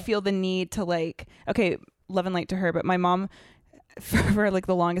 And I don't feel the need to like, okay, love and light to her, but my mom for like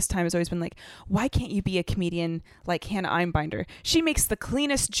the longest time has always been like, why can't you be a comedian like Hannah Einbinder? She makes the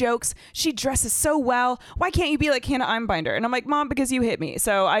cleanest jokes. She dresses so well. Why can't you be like Hannah Einbinder? And I'm like, Mom, because you hit me.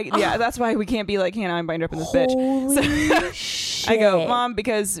 So that's why we can't be like Hannah Einbinder up in this bitch. So I go, Mom,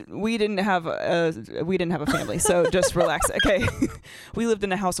 because we didn't have a family. So just relax. Okay. We lived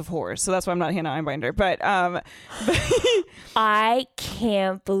in a house of horrors. So that's why I'm not Hannah Einbinder. But I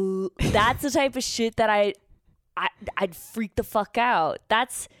can't believe that's the type of shit that I'd freak the fuck out.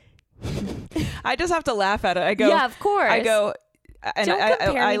 That's I just have to laugh at it. I go, yeah, of course. I go, and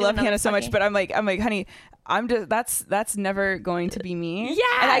I love Hannah so much, but I'm like, honey, I'm just that's never going to be me.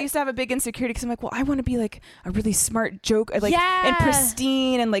 Yeah. And I used to have a big insecurity because I'm like, well, I want to be like a really smart joke, like and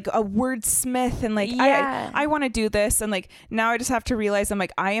pristine and like a wordsmith and like I want to do this and like now I just have to realize I'm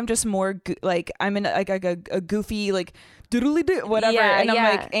like I am just more like I'm in like a goofy like doodly do whatever and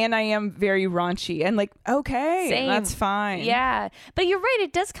I'm like and I am very raunchy and like okay, that's fine. Yeah, but you're right.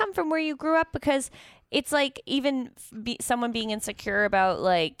 It does come from where you grew up because it's like even someone being insecure about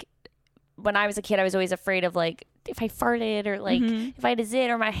like. When I was a kid, I was always afraid of like if I farted or like if I had a zit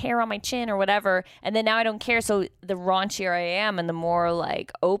or my hair on my chin or whatever. And then now I don't care. So the raunchier I am and the more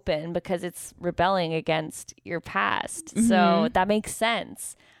like open because it's rebelling against your past. So that makes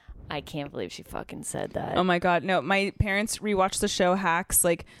sense. I can't believe she fucking said that. Oh my God. No, my parents rewatched the show Hacks,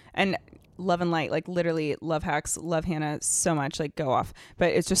 like, and love and light, like literally love Hacks, love Hannah so much, like go off.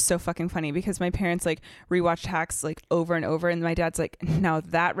 But it's just so fucking funny because my parents like rewatched Hacks like over and over. And my dad's like, now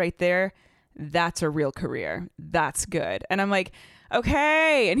that right there, that's a real career. That's good. And I'm like,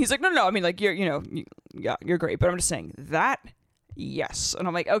 okay. And he's like, no, I mean like you're great. But I'm just saying that. Yes. And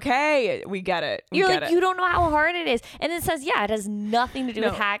I'm like, okay, we get it. You're like, you don't know how hard it is. And it says, yeah, it has nothing to do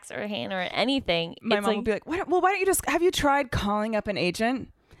with Hacks or Hannah or anything. My mom will be like, why don't you just, have you tried calling up an agent?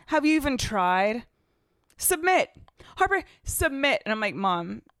 Have you even tried? Submit. Harper, submit. And I'm like,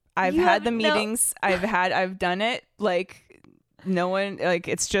 Mom, I've had the meetings. I've done it. Like, no one, like,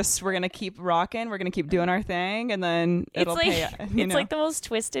 it's just, we're going to keep rocking. We're going to keep doing our thing. And then it'll pay. It's like the most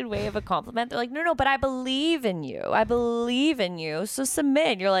twisted way of a compliment. They're like, no, but I believe in you. So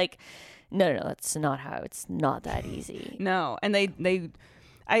submit. You're like, no, that's not how, it's not that easy. No. And I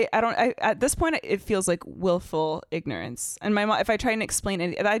at this point it feels like willful ignorance. And my mom, if I try and explain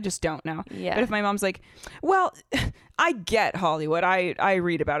it, I just don't know. Yeah. But if my mom's like, well, I get Hollywood. I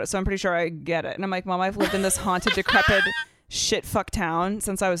read about it, so I'm pretty sure I get it. And I'm like, Mom, I've lived in this haunted, decrepit shit fuck town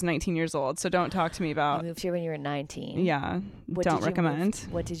since I was 19 years old. So don't talk to me about. You moved here when you were 19. Yeah. Don't recommend.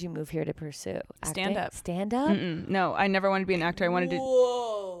 What did you move here to pursue? Stand up. Stand up? No, I never wanted to be an actor. I wanted to.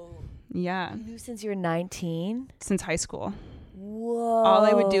 Whoa. Yeah. You knew since you were 19? Since high school. Whoa. All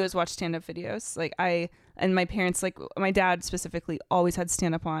I would do is watch stand-up videos. Like and my parents, like my dad specifically, always had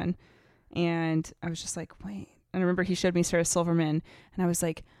stand-up on. And I was just like, wait. And I remember he showed me Sarah Silverman. And I was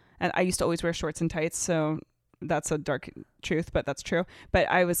like, and I used to always wear shorts and tights. So that's a dark truth, but that's true. But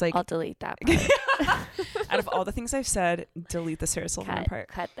I was like, I'll delete that part. Out of all the things I've said, delete the Sarah Silverman part.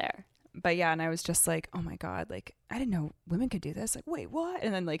 Cut there. But yeah, and I was just like, oh my God, like I didn't know women could do this. Like, wait, what?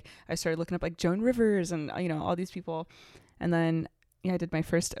 And then like I started looking up like Joan Rivers and all these people. And then I did my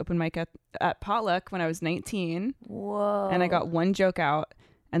first open mic at Potluck when I was 19. Whoa. And I got one joke out.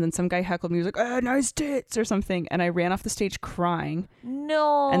 And then some guy heckled me. He was like, nice tits or something. And I ran off the stage crying.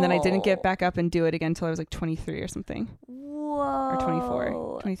 No. And then I didn't get back up and do it again until I was like 23 or something. Whoa. Or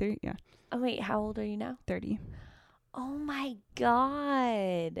 24. 23, yeah. Oh, wait, how old are you now? 30. Oh, my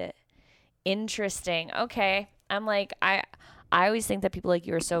God. Interesting. Okay. I'm like, I always think that people like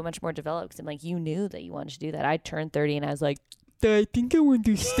you are so much more developed because I'm like, you knew that you wanted to do that. I turned 30 and I was like, I think I want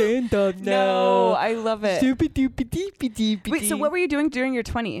to stand up now. No, I love it. Wait, so what were you doing during your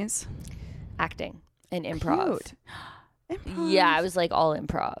 20s? Acting and improv. Cute. Improv. Yeah, I was like all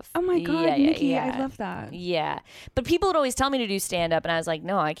improv. Oh my God, Nikki, I love that. Yeah. But people would always tell me to do stand up and I was like,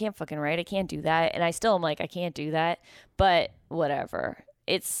 no, I can't fucking write. I can't do that. And I still am like, I can't do that. But whatever.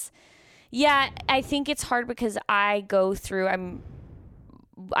 I think it's hard because I go through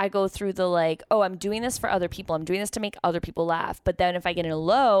the like, oh, I'm doing this for other people. I'm doing this to make other people laugh. But then if I get in a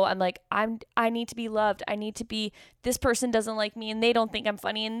low, I'm like, I need to be loved. I need to be, this person doesn't like me and they don't think I'm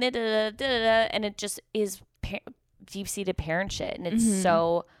funny and and it just is deep-seated parent shit. And it's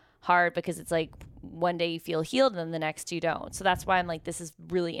so hard because it's like one day you feel healed and then the next you don't. So that's why I'm like, this is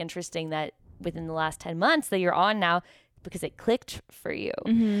really interesting that within the last 10 months that you're on now, because it clicked for you.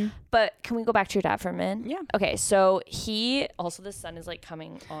 But can we go back to your dad for a minute? Yeah. Okay, so he also, the sun is like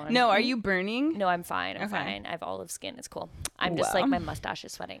coming on. No, are you burning? No, I'm fine. I'm fine. I have olive skin. It's cool. I'm just Well. like, my mustache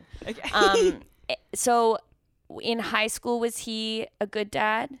is sweating. Okay. So in high school, was he a good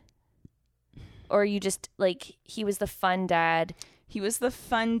dad? Or you just like, he was the fun dad? He was the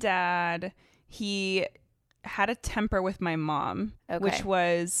fun dad. He had a temper with my mom, which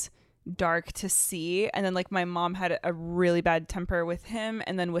was dark to see. And then like my mom had a really bad temper with him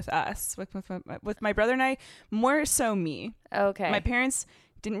and then with us, with my brother and I, more so me. Okay. My parents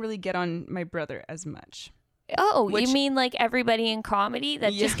didn't really get on my brother as much. Oh, you mean like everybody in comedy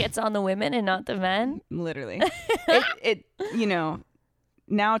that just gets on the women and not the men? Literally. it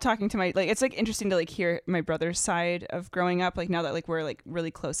now talking to my, like, it's like interesting to like hear my brother's side of growing up, like now that like we're like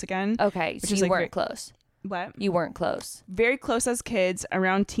really close again. Okay, so you weren't close. What? You weren't close. Very close as kids.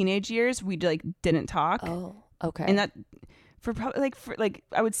 Around teenage years, we like didn't talk. Oh, okay. And that for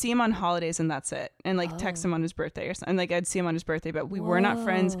I would see him on holidays and that's it. And like text him on his birthday or something. And like I'd see him on his birthday, but we were not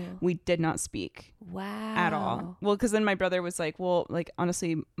friends. We did not speak. Wow. At all. Well, because then my brother was like, well, like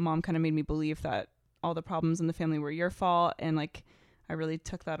honestly, Mom kind of made me believe that all the problems in the family were your fault, and like I really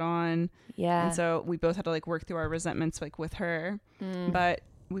took that on. Yeah. And so we both had to like work through our resentments like with her. But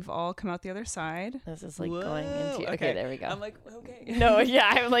we've all come out the other side. This is like going into. Okay, there we go. I'm like, okay. No, yeah,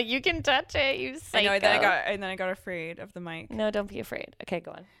 I'm like, you can touch it. You psycho. I know. And then I got afraid of the mic. No, don't be afraid. Okay,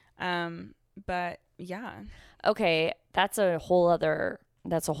 go on. But yeah. Okay, that's a whole other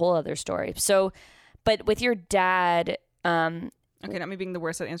story. So, but with your dad. Okay, not me being the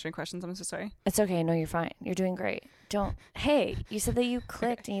worst at answering questions. I'm so sorry. It's okay. No, you're fine. You're doing great. Hey, you said that you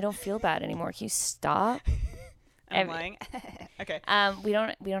clicked and you don't feel bad anymore. Can you stop? I'm lying. Okay. We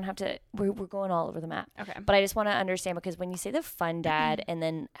don't have to, we're going all over the map. Okay. But I just want to understand, because when you say the fun dad and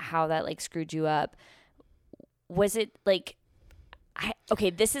then how that like screwed you up, was it like,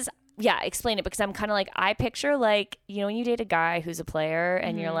 explain it, because I'm kind of like, I picture like, when you date a guy who's a player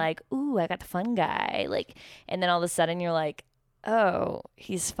and you're like, ooh, I got the fun guy. Like, and then all of a sudden you're like, oh,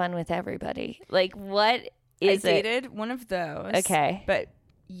 he's fun with everybody. Like, what is it? I dated one of those. Okay. But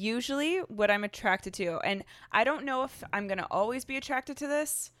usually what I'm attracted to, and I don't know if I'm going to always be attracted to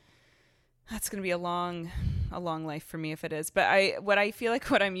this. That's going to be a long life for me if it is. But what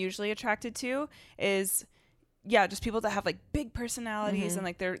I'm usually attracted to is, just people that have like big personalities and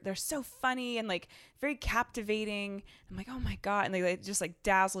like they're so funny and like very captivating. I'm like, oh my God. And they just like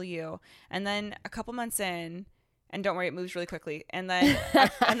dazzle you. And then a couple months in, and don't worry, it moves really quickly. And then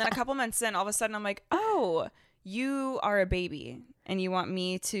a couple months in, all of a sudden I'm like, oh, you are a baby and you want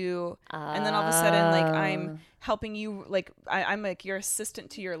me to, and then all of a sudden, like, I'm helping you, like, I'm like your assistant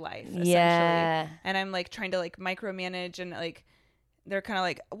to your life, essentially. Yeah. And I'm like trying to like micromanage, and like, they're kind of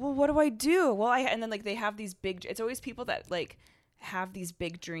like, well, what do I do? Well, and then like they have these big, it's always people that like have these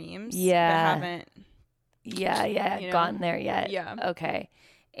big dreams. Yeah. That haven't gotten there yet. Yeah. Okay.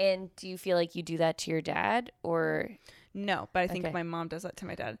 And do you feel like you do that to your dad, or? No, but I think my mom does that to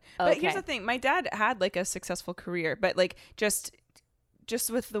my dad. But here's the thing. My dad had like a successful career, but like just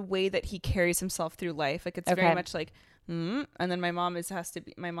with the way that he carries himself through life, like it's very much like, and then my mom has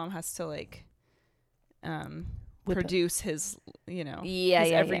to like, produce his, his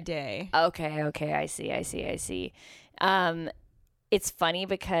every day. Okay. I see. It's funny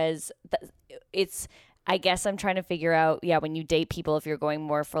because I guess I'm trying to figure out, when you date people, if you're going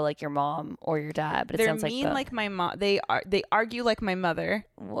more for like your mom or your dad, but it sounds like they're mean like my mom. They argue like my mother.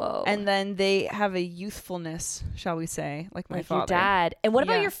 Whoa. And then they have a youthfulness, shall we say, like my father. Your dad. And what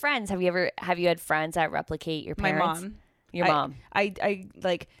about your friends? Have you had friends that replicate your parents? My mom. Your mom.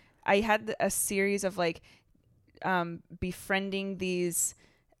 I had a series of like befriending these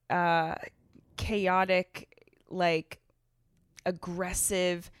chaotic, like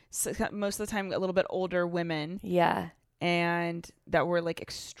aggressive, most of the time a little bit older women. Yeah. And that were like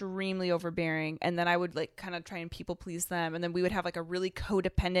extremely overbearing, and then I would like kind of try and people please them, and then we would have like a really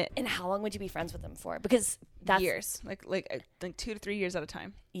codependent. And how long would you be friends with them for? Because that's years, like 2 to 3 years at a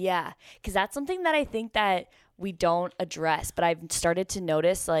time. Yeah, because that's something that I think that we don't address, but I've started to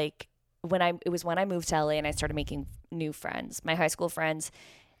notice, like when I moved to LA and I started making new friends, my high school friends.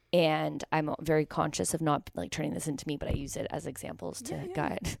 And I'm very conscious of not like turning this into me, but I use it as examples to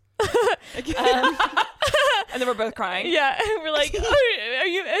guide. And then we're both crying. Yeah, we're like,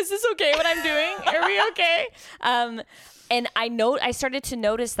 is this okay what I'm doing? Are we okay? And I started to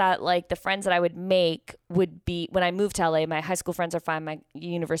notice that like the friends that I would make would be, when I moved to LA, my high school friends are fine, my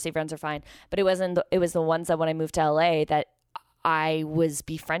university friends are fine, but it was the ones that when I moved to LA that I was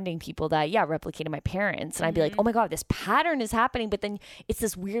befriending people that, replicated my parents. And I'd be like, oh my God, this pattern is happening. But then it's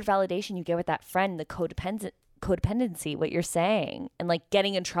this weird validation you get with that friend, the codependency, what you're saying, and like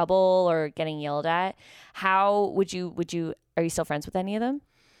getting in trouble or getting yelled at. How are you still friends with any of them?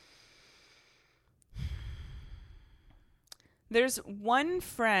 There's one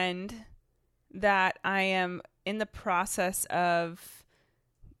friend that I am in the process of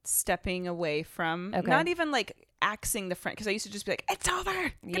stepping away from. Okay. Not even like axing the friend, because I used to just be like, it's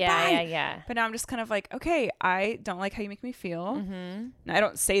over, goodbye. Yeah. But now I'm just kind of like, okay, I don't like how you make me feel. And I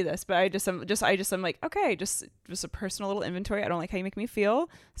don't say this, but I'm like, okay, just a personal little inventory. I don't like how you make me feel,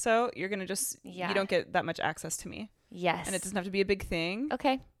 so you're gonna you don't get that much access to me. Yes. And it doesn't have to be a big thing.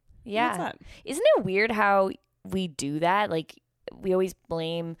 Okay. Yeah. Isn't it weird how we do that? Like, we always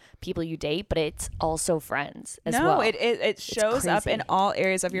blame people you date, but it's also friends as well. No, it shows up in all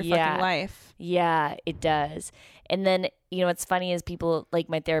areas of your fucking life. Yeah, it does. And then, what's funny is people, like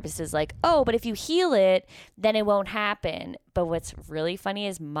my therapist is like, oh, but if you heal it, then it won't happen. But what's really funny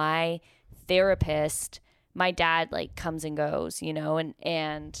is my therapist, my dad like comes and goes,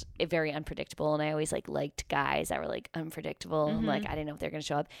 and it very unpredictable. And I always liked guys that were like unpredictable. And like, I didn't know if they're going to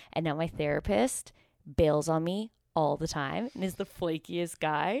show up. And now my therapist bails on me all the time and is the flakiest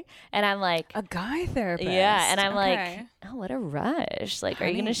guy, and I'm like, a guy therapist. Yeah. And I'm like, oh, what a rush. Like,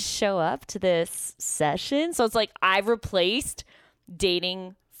 honey, are you gonna show up to this session? So it's like I've replaced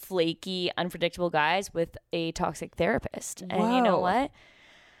dating flaky, unpredictable guys with a toxic therapist. And you know what?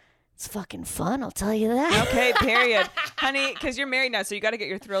 It's fucking fun, I'll tell you that. Okay, period. Honey, because you're married now, so you got to get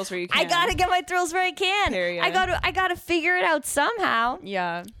your thrills where you can. I got to get my thrills where I can. Period. I got to figure it out somehow.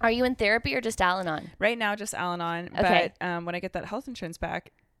 Yeah. Are you in therapy or just Al-Anon? Right now, just Al-Anon. Okay. But when I get that health insurance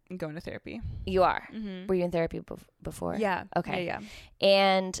back, I'm going to therapy. You are? Mm-hmm. Were you in therapy before? Yeah. Okay. Yeah.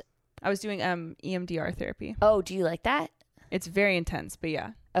 And I was doing EMDR therapy. Oh, do you like that? It's very intense, but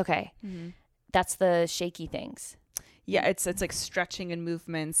yeah. Okay. Mm-hmm. That's the shaky things. Yeah, it's like stretching and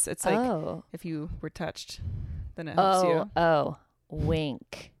movements. It's like if you were touched, then it helps you. Oh,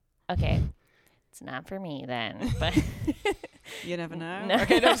 wink. Okay. It's not for me then, but you never know. No.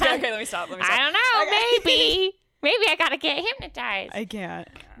 Okay, no, okay, let me stop. I don't know. Okay. Maybe I gotta get hypnotized. I can't.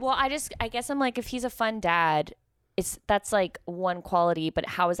 Well, I guess I'm like, if he's a fun dad, that's like one quality, but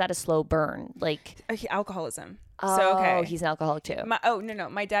how is that a slow burn? Like alcoholism. Oh, so, okay. He's an alcoholic too. No.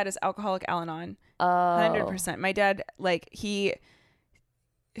 My dad is alcoholic Al-Anon. 100%. My dad, like, he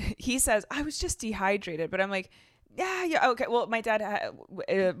says, I was just dehydrated, but I'm like, yeah, okay. Well, my dad,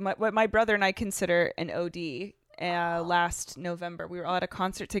 what my brother and I consider an OD. Last November, we were all at a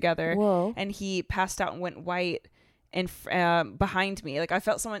concert together. Whoa. And he passed out and went white and behind me. Like I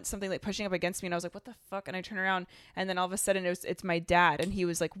felt something like pushing up against me, and I was like, what the fuck? And I turned around, and then all of a sudden it's my dad, and he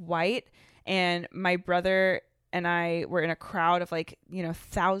was like white, and my brother and I were in a crowd of like,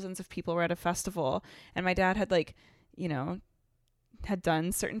 thousands of people. Were at a festival, and my dad had like, had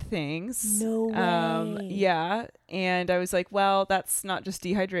done certain things. No way. Yeah. And I was like, well, that's not just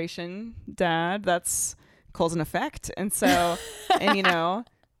dehydration, Dad. That's cause and effect. And so, and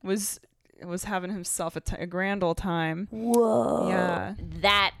was having himself a grand old time. Whoa. Yeah.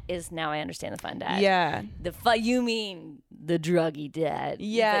 That is, now I understand the fun dad. Yeah. You mean the druggy dad.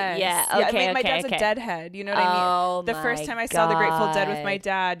 Yes. Yeah. Okay. I mean, my dad's a deadhead. You know what I mean? The first time I saw the Grateful Dead with my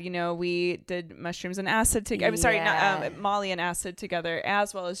dad, we did mushrooms and acid together. I'm sorry, not Molly and acid together,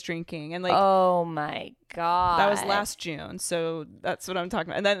 as well as drinking. And like, oh my God. That was last June. So that's what I'm talking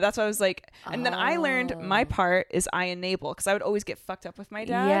about. And then that's what I was like, and then I learned my part is I enable, because I would always get fucked up with my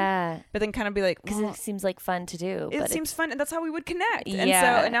dad. Yeah. But then kind of be like, because it seems like fun to do. It seems fun, and that's how we would connect. And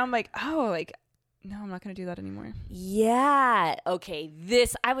and now I'm like, no, I'm not going to do that anymore. Yeah. Okay.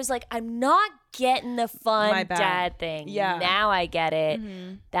 I was like, I'm not getting the fun dad thing. Yeah. Now I get it.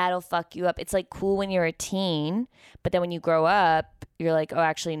 Mm-hmm. That'll fuck you up. It's like cool when you're a teen, but then when you grow up, you're like, oh,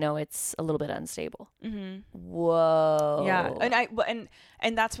 actually, no, it's a little bit unstable. Mm-hmm. Whoa. Yeah.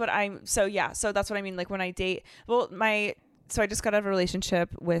 And that's what so that's what I mean. Like when I date, so I just got out of a relationship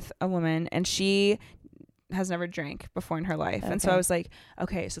with a woman, and she has never drank before in her life. Okay. And so I was like,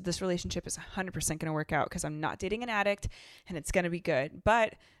 okay, so this relationship is 100% going to work out, because I'm not dating an addict, and it's going to be good.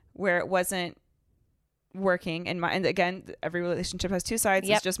 But where it wasn't working, and again, every relationship has two sides.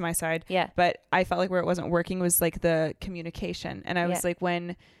 Yep. It's just my side. Yeah. But I felt like where it wasn't working was like the communication. And I was like,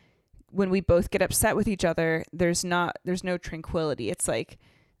 when we both get upset with each other, there's no tranquility. It's like,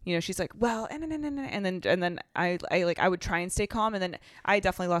 she's like, well, and then I would try and stay calm, and then I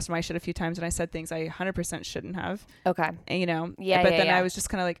definitely lost my shit a few times, and I said things I 100% shouldn't have. Okay. And, but then I was just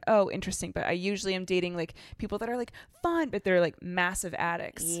kind of like, oh, interesting. But I usually am dating like people that are like fun, but they're like massive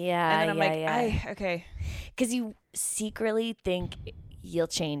addicts. Yeah. And then I'm okay. Because you secretly think you'll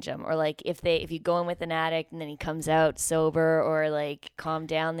change them, or like if you go in with an addict and then he comes out sober or like calm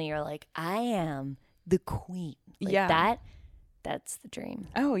down, then you're like, I am the queen. Like that's the dream.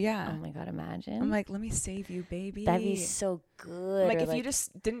 Oh, yeah. Oh, my God, imagine. I'm like, let me save you, baby. That'd be so good. Like, if you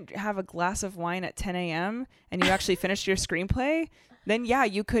just didn't have a glass of wine at 10 a.m. and you actually finished your screenplay, then, yeah,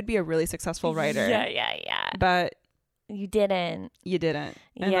 you could be a really successful writer. Yeah. But you didn't. And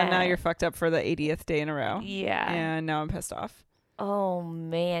then now you're fucked up for the 80th day in a row. Yeah. And now I'm pissed off. Oh,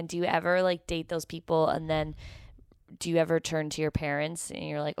 man. Do you ever, like, date those people, and then do you ever turn to your parents and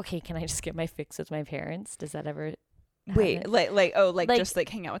you're like, okay, can I just get my fix with my parents? Does that ever... Wait, just like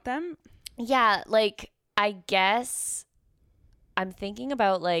hang out with them? Yeah, like I guess I'm thinking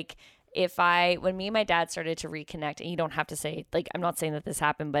about like when me and my dad started to reconnect, and you don't have to say, like, I'm not saying that this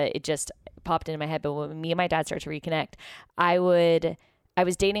happened, but it just popped into my head. But when me and my dad started to reconnect, I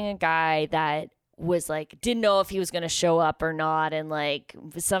was dating a guy that was like, didn't know if he was going to show up or not. And like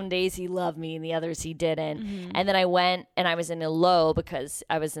some days he loved me and the others he didn't. Mm-hmm. And then I went and I was in a low because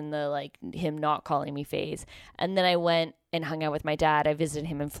I was in the like him not calling me phase. And then I went and hung out with my dad. I visited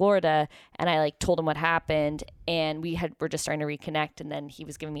him in Florida, and I like told him what happened, and we're just starting to reconnect, and then he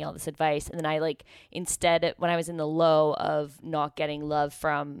was giving me all this advice, and then I like, instead, when I was in the low of not getting love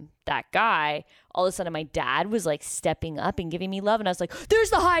from that guy, all of a sudden my dad was like stepping up and giving me love, and I was like, there's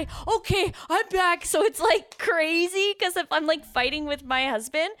the high, okay, I'm back. So it's like crazy, because if I'm like fighting with my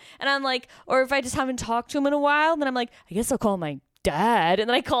husband and I'm like, or if I just haven't talked to him in a while, then I'm like, I guess I'll call my dad, and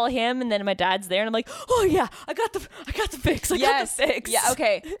then I call him, and then my dad's there, and I'm like, oh yeah, I got the fix. I got the fix. Yeah.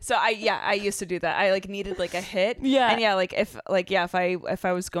 Okay. So I used to do that. I like needed like a hit. Yeah. And yeah, like if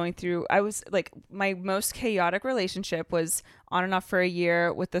I was going through, I was like, my most chaotic relationship was on and off for a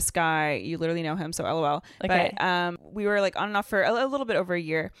year with this guy. You literally know him, so LOL. Okay. But we were like on and off for a little bit over a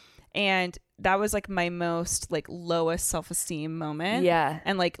year, and that was like my most like lowest self-esteem moment. Yeah.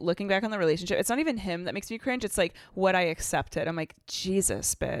 And like looking back on the relationship, it's not even him that makes me cringe. It's like what I accepted. I'm like,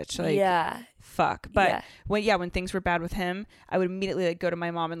 Jesus, bitch. Like, yeah. Fuck. But when things were bad with him, I would immediately like go to my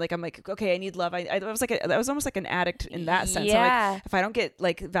mom and like, I'm like, okay, I need love. I was like, I was almost like an addict in that sense. Yeah. I'm like, if I don't get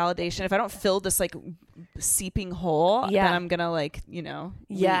like validation, if I don't fill this like seeping hole, then I'm gonna like, you know,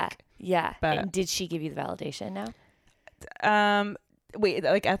 yeah. leak. Yeah. But and did she give you the validation now? Wait,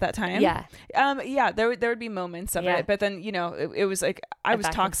 like at that time? Yeah. There would be moments of it, but then, you know, it was like, I was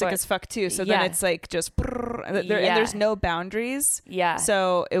toxic as fuck too. So then it's like just, and there's no boundaries. Yeah.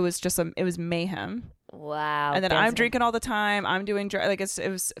 So it was just, it was mayhem. Wow. And then I'm drinking all the time. I'm doing like, it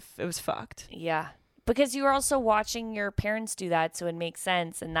was fucked. Yeah. Because you were also watching your parents do that, so it makes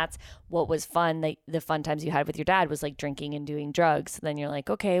sense. And that's what was fun. The fun times you had with your dad was like drinking and doing drugs. So then you're like,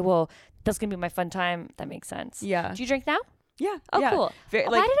 okay, well, that's going to be my fun time. That makes sense. Yeah. Do you drink now? Yeah. Oh, yeah. cool. Why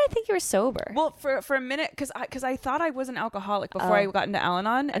did I think you were sober? Well, for a minute, because I thought I was an alcoholic before I got into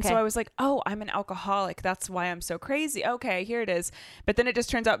Al-Anon. And so I was like, oh, I'm an alcoholic. That's why I'm so crazy. Okay, here it is. But then it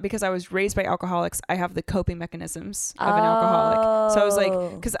just turns out because I was raised by alcoholics, I have the coping mechanisms of an alcoholic. So I was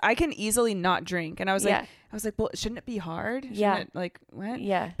like, because I can easily not drink. And I was like, well, shouldn't it be hard? Shouldn't it, like, what?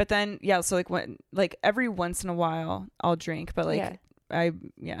 Yeah. But then, so like every once in a while I'll drink. But like,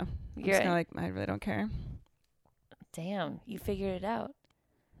 I'm just kind of like, I really don't care. Damn, you figured it out.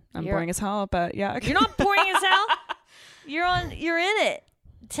 I'm boring as hell, but yeah. You're not boring as hell. You're in it.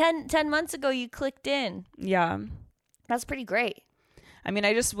 10 months ago, you clicked in. Yeah. That's pretty great. I mean,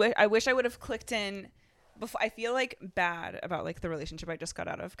 I wish I would have clicked in before. I feel like bad about like the relationship I just got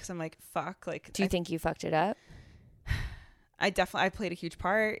out of, because I'm like, fuck. Like, do you think you fucked it up? I played a huge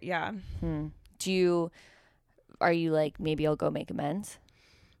part. Yeah. Are you like, maybe I'll go make amends?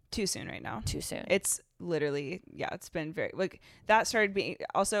 Too soon right now. Too soon. It's literally, it's been very like that started being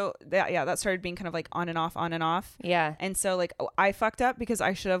that started being kind of like on and off. Yeah. And so like I fucked up because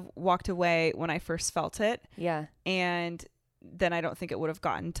I should have walked away when I first felt it. Yeah. And then I don't think it would have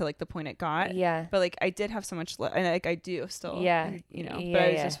gotten to like the point it got. Yeah. But like I did have so much and like I do still. Yeah. You know. But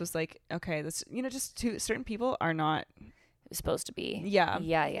I just was like, okay, this, you know, just certain people are not supposed to be. Yeah.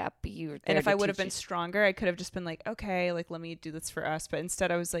 But you were there. And if I would have been stronger, I could have just been like, okay, like let me do this for us. But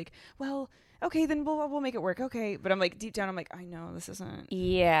instead I was like, well, okay, then we'll make it work. Okay. But I'm like, deep down, I'm like, I know this isn't.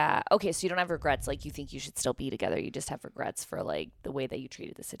 Yeah. Okay. So you don't have regrets. Like you think you should still be together. You just have regrets for like the way that you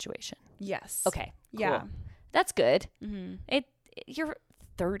treated the situation. Yes. Okay. Cool. Yeah. That's good. Mm-hmm. You're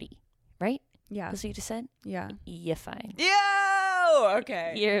 30, right? Yeah. That's what you just said? Yeah. You're fine. Yo!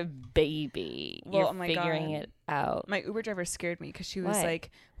 Okay. You're a baby. Well, You're oh my figuring God. it out. My Uber driver scared me because she was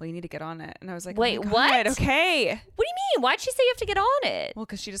like, well, you need to get on it. And I was like, wait, oh my what? God, okay. What do you mean? Why'd she say you have to get on it? Well,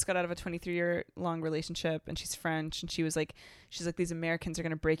 because she just got out of a 23-year long relationship and she's French. And she's like, these Americans are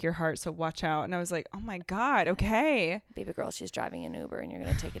going to break your heart. So watch out. And I was like, oh my God, okay. Baby girl, she's driving an Uber and you're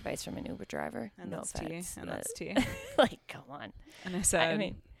going to take advice from an Uber driver. And no that's offense. tea. And that's tea. Like, come on. And I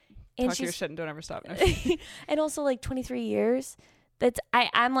said, talk your shit and don't ever stop. And also like 23 years.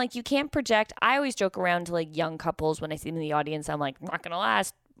 I'm like, you can't project. I always joke around to like young couples when I see them in the audience. I'm like, not gonna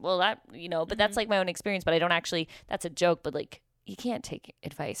last. Well, that, you know, but that's like my own experience. But I don't actually. That's a joke. But like, you can't take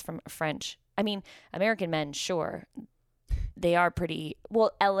advice from a French. I mean, American men, sure, they are pretty.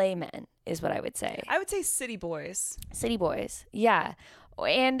 Well, LA men is what I would say. I would say city boys. City boys, yeah.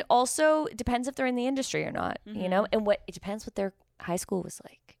 And also, it depends if they're in the industry or not. You know, and it depends what their high school was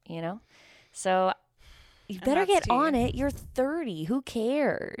like. You know, so. You better get on it. You're 30. Who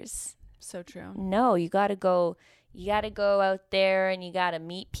cares? So true. No, you got to go. You got to go out there and you got to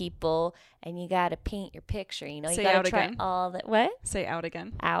meet people and you got to paint your picture. You know, you got to try all that. What? Say out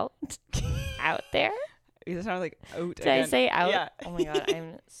again. Out. Out there. You sound like oat. Did I say out? Yeah. Oh my God,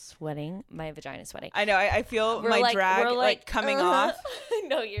 I'm sweating. My vagina's sweating. I know. I feel my drag like coming off.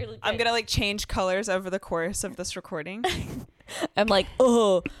 No, you're legit. I'm gonna like change colors over the course of this recording. I'm like,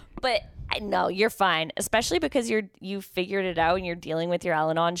 oh, but no, you're fine. Especially because you figured it out and you're dealing with your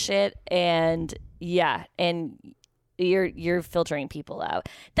Al-Anon shit, and yeah, and you're filtering people out.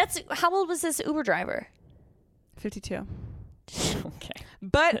 That's how old was this Uber driver? 52. Okay,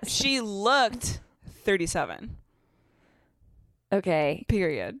 but she looked 37. Okay.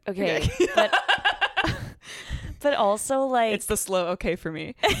 Period. Okay, but also like it's the slow okay for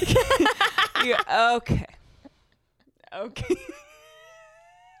me. Okay.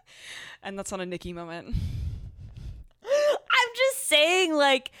 And that's on a Nikki moment. I'm just saying,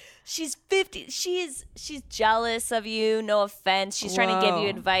 like, she's 50. She's jealous of you. No offense. She's trying to give you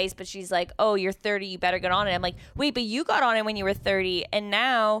advice, but she's like, oh, you're 30. You better get on it. I'm like, wait, but you got on it when you were 30, and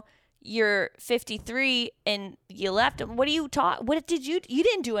now you're 53 and you left. What do you taught? What did you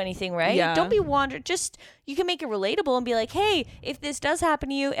didn't do anything, right? Yeah. Don't be wandering. Just, you can make it relatable and be like, hey, if this does happen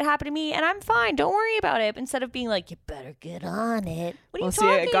to you, it happened to me and I'm fine. Don't worry about it. Instead of being like, you better get on it. What are you talking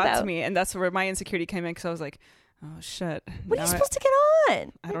about? It got to me, and that's where my insecurity came in, because I was like, oh shit. What are you supposed to get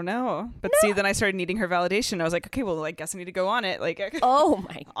on? I don't know. But see, then I started needing her validation. I was like, okay, well, I guess I need to go on it. Like, oh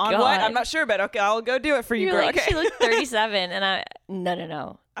my on God. what? I'm not sure, but okay, I'll go do it for you, You're girl. like, okay. she looked 37, and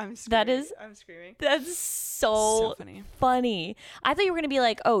no. I'm screaming. I'm screaming. That's so funny. I thought you were going to be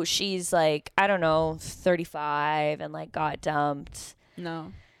like, oh, she's like, I don't know, 35 and like got dumped.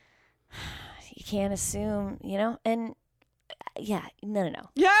 No. You can't assume, you know? And yeah, no.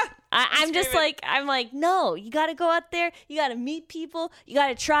 Yeah. I'm just like, I'm like, no, you got to go out there. You got to meet people. You got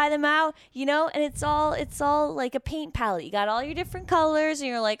to try them out, you know? And it's all like a paint palette. You got all your different colors, and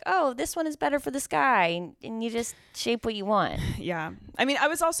you're like, oh, this one is better for the sky. And you just shape what you want. Yeah. I mean, I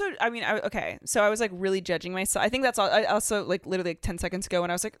was so I was like really judging myself. I think that's all. I also like literally like 10 seconds ago when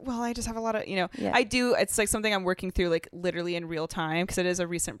I was like, well, I just have a lot of, you know, I do. It's like something I'm working through like literally in real time, because it is a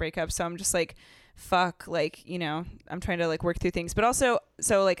recent breakup. So I'm just like, fuck, like, you know, I'm trying to like work through things. But also,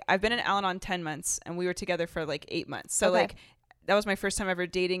 so like I've been in Al-Anon 10 months and we were together for like 8 months. So like that was my first time ever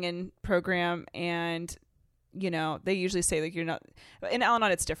dating in program. And you know, they usually say like, you're not in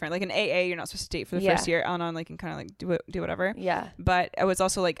Al-Anon, it's different. Like in AA, you're not supposed to date for the first year. Al-Anon, like, can kind of like do whatever. Yeah. But I was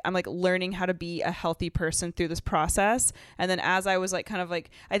also like, I'm like learning how to be a healthy person through this process. And then as I was like, kind of like,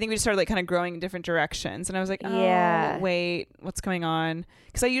 I think we just started like kind of growing in different directions. And I was like, oh, wait, what's going on?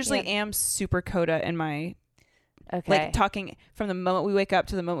 Because I usually am super coda in my, like talking from the moment we wake up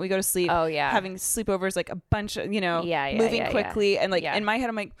to the moment we go to sleep. Oh yeah. Having sleepovers, like a bunch of, you know, moving quickly. And like in my head,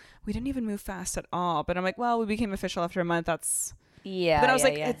 I'm like, we didn't even move fast at all. But I'm like, well, we became official after a month. That's. Yeah. But then I was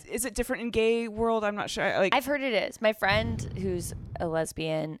like, is it different in gay world? I'm not sure. Like, I've heard it is. My friend who's a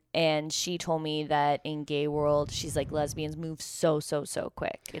lesbian, and she told me that in gay world, she's like, lesbians move so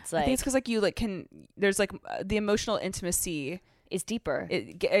quick. It's like, I think it's because like you like there's like the emotional intimacy is deeper.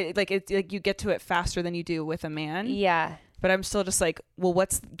 Like you get to it faster than you do with a man. Yeah. But I'm still just like, well,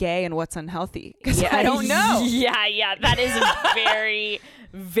 what's gay and what's unhealthy? Because I don't know. Yeah. That is very,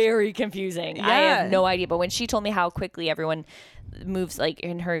 very confusing. Yeah. I have no idea. But when she told me how quickly everyone moves, like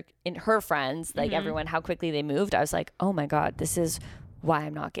in her friends, like everyone, how quickly they moved, I was like, oh my God, this is why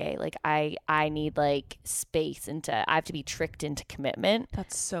I'm not gay. Like I need like space I have to be tricked into commitment.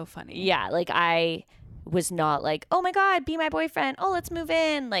 That's so funny. Yeah. Like I was not like, oh my God, be my boyfriend. Oh, let's move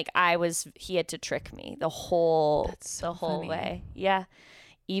in. Like he had to trick me the whole way. Yeah.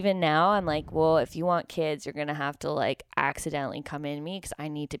 Even now I'm like, well, if you want kids, you're going to have to like accidentally come in me, because I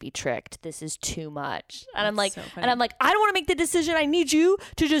need to be tricked. This is too much. And I'm like, I don't want to make the decision. I need you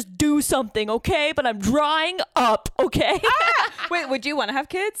to just do something. Okay. But I'm drying up. Okay. Wait, would you want to have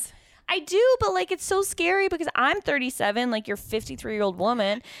kids? I do, but like it's so scary because I'm 37, like you're 53-year-old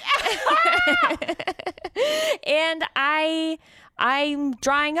woman. And I'm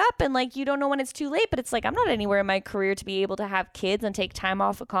drying up, and like you don't know when it's too late, but it's like I'm not anywhere in my career to be able to have kids and take time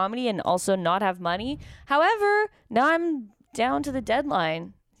off of comedy and also not have money. However, now I'm down to the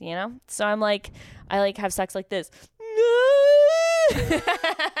deadline, you know? So I'm like, I like have sex like this.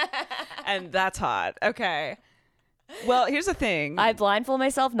 And that's hot. Okay. Well, here's the thing. I blindfold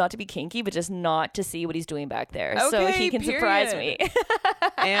myself not to be kinky, but just not to see what he's doing back there. Okay, so he can surprise me.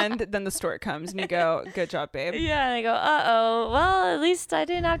 And then the stork comes and you go, good job, babe. Yeah. And I go, uh-oh. Well, at least I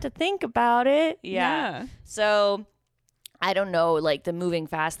didn't have to think about it. Yeah. So I don't know, like the moving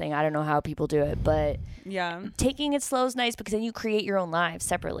fast thing. I don't know how people do it, but taking it slow is nice because then you create your own lives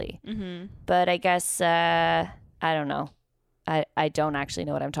separately. Mm-hmm. But I guess, I don't know. I don't actually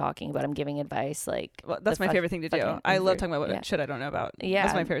know what I'm talking about. I'm giving advice. Like, well, that's my favorite thing to do. I love talking about what shit I don't know about. Yeah.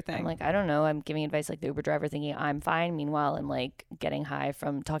 That's my favorite thing. I'm like, I don't know. I'm giving advice like the Uber driver thinking I'm fine. Meanwhile, I'm like getting high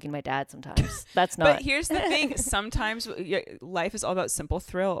from talking to my dad sometimes. That's not. But here's the thing. Sometimes life is all about simple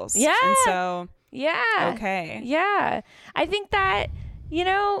thrills. Yeah. And so. Yeah. Okay. Yeah. I think that, you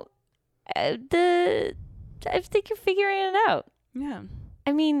know, I think you're figuring it out. Yeah.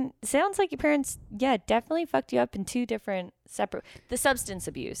 I mean, sounds like your parents, definitely fucked you up in two different separate. The substance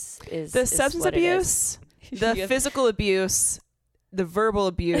abuse is the substance what abuse, the physical abuse, the verbal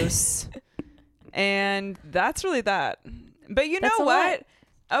abuse, and that's really that. But you know what?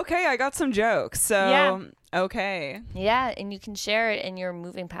 Okay, I got some jokes. So okay. Yeah, and you can share it, and you're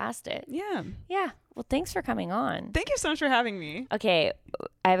moving past it. Yeah. Yeah. Well, thanks for coming on. Thank you so much for having me. Okay,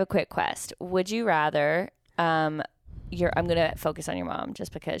 I have a quick quest. Would you rather? I'm gonna focus on your mom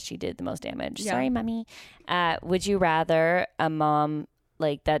just because she did the most damage. Yeah. Sorry, mommy. Would you rather a mom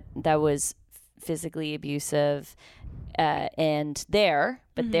like that was physically abusive and there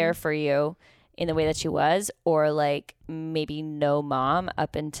for you in the way that she was, or like maybe no mom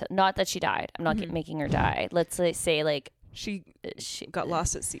up until, not that she died. I'm not making her die. Let's say like she got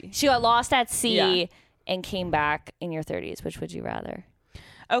lost at sea. She got lost at sea and came back in your 30s. Which would you rather?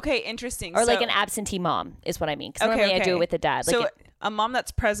 Okay, interesting. Or like an absentee mom is what I mean. Because normally I do it with the dad. So like a mom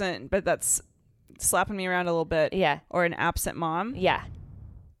that's present, but that's slapping me around a little bit. Yeah. Or an absent mom. Yeah.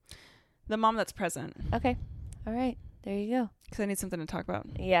 The mom that's present. Okay. All right. There you go. Because I need something to talk about.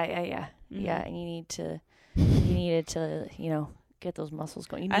 Yeah. Mm-hmm. Yeah. And you needed to, you know, get those muscles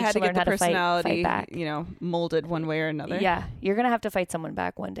going. You need I had to get the personality, fight back. You know, molded one way or another. Yeah. You're going to have to fight someone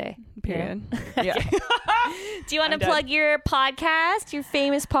back one day. Period. You know? Yeah. Do you want to plug your podcast, your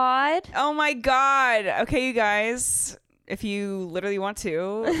famous pod? Oh my God. Okay, you guys. If you literally want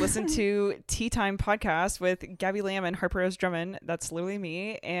to listen to Tea Time Podcast with Gabby Lamb and Harper-Rose Drummond, that's literally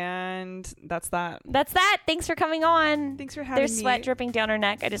me. And that's that. That's that. Thanks for coming on. Thanks for having me. There's sweat dripping down her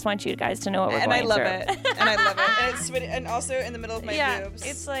neck. I just want you guys to know what we're going through. And I love it. And it's and also in the middle of my boobs.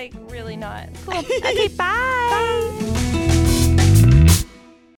 It's like really not cool. Okay, bye.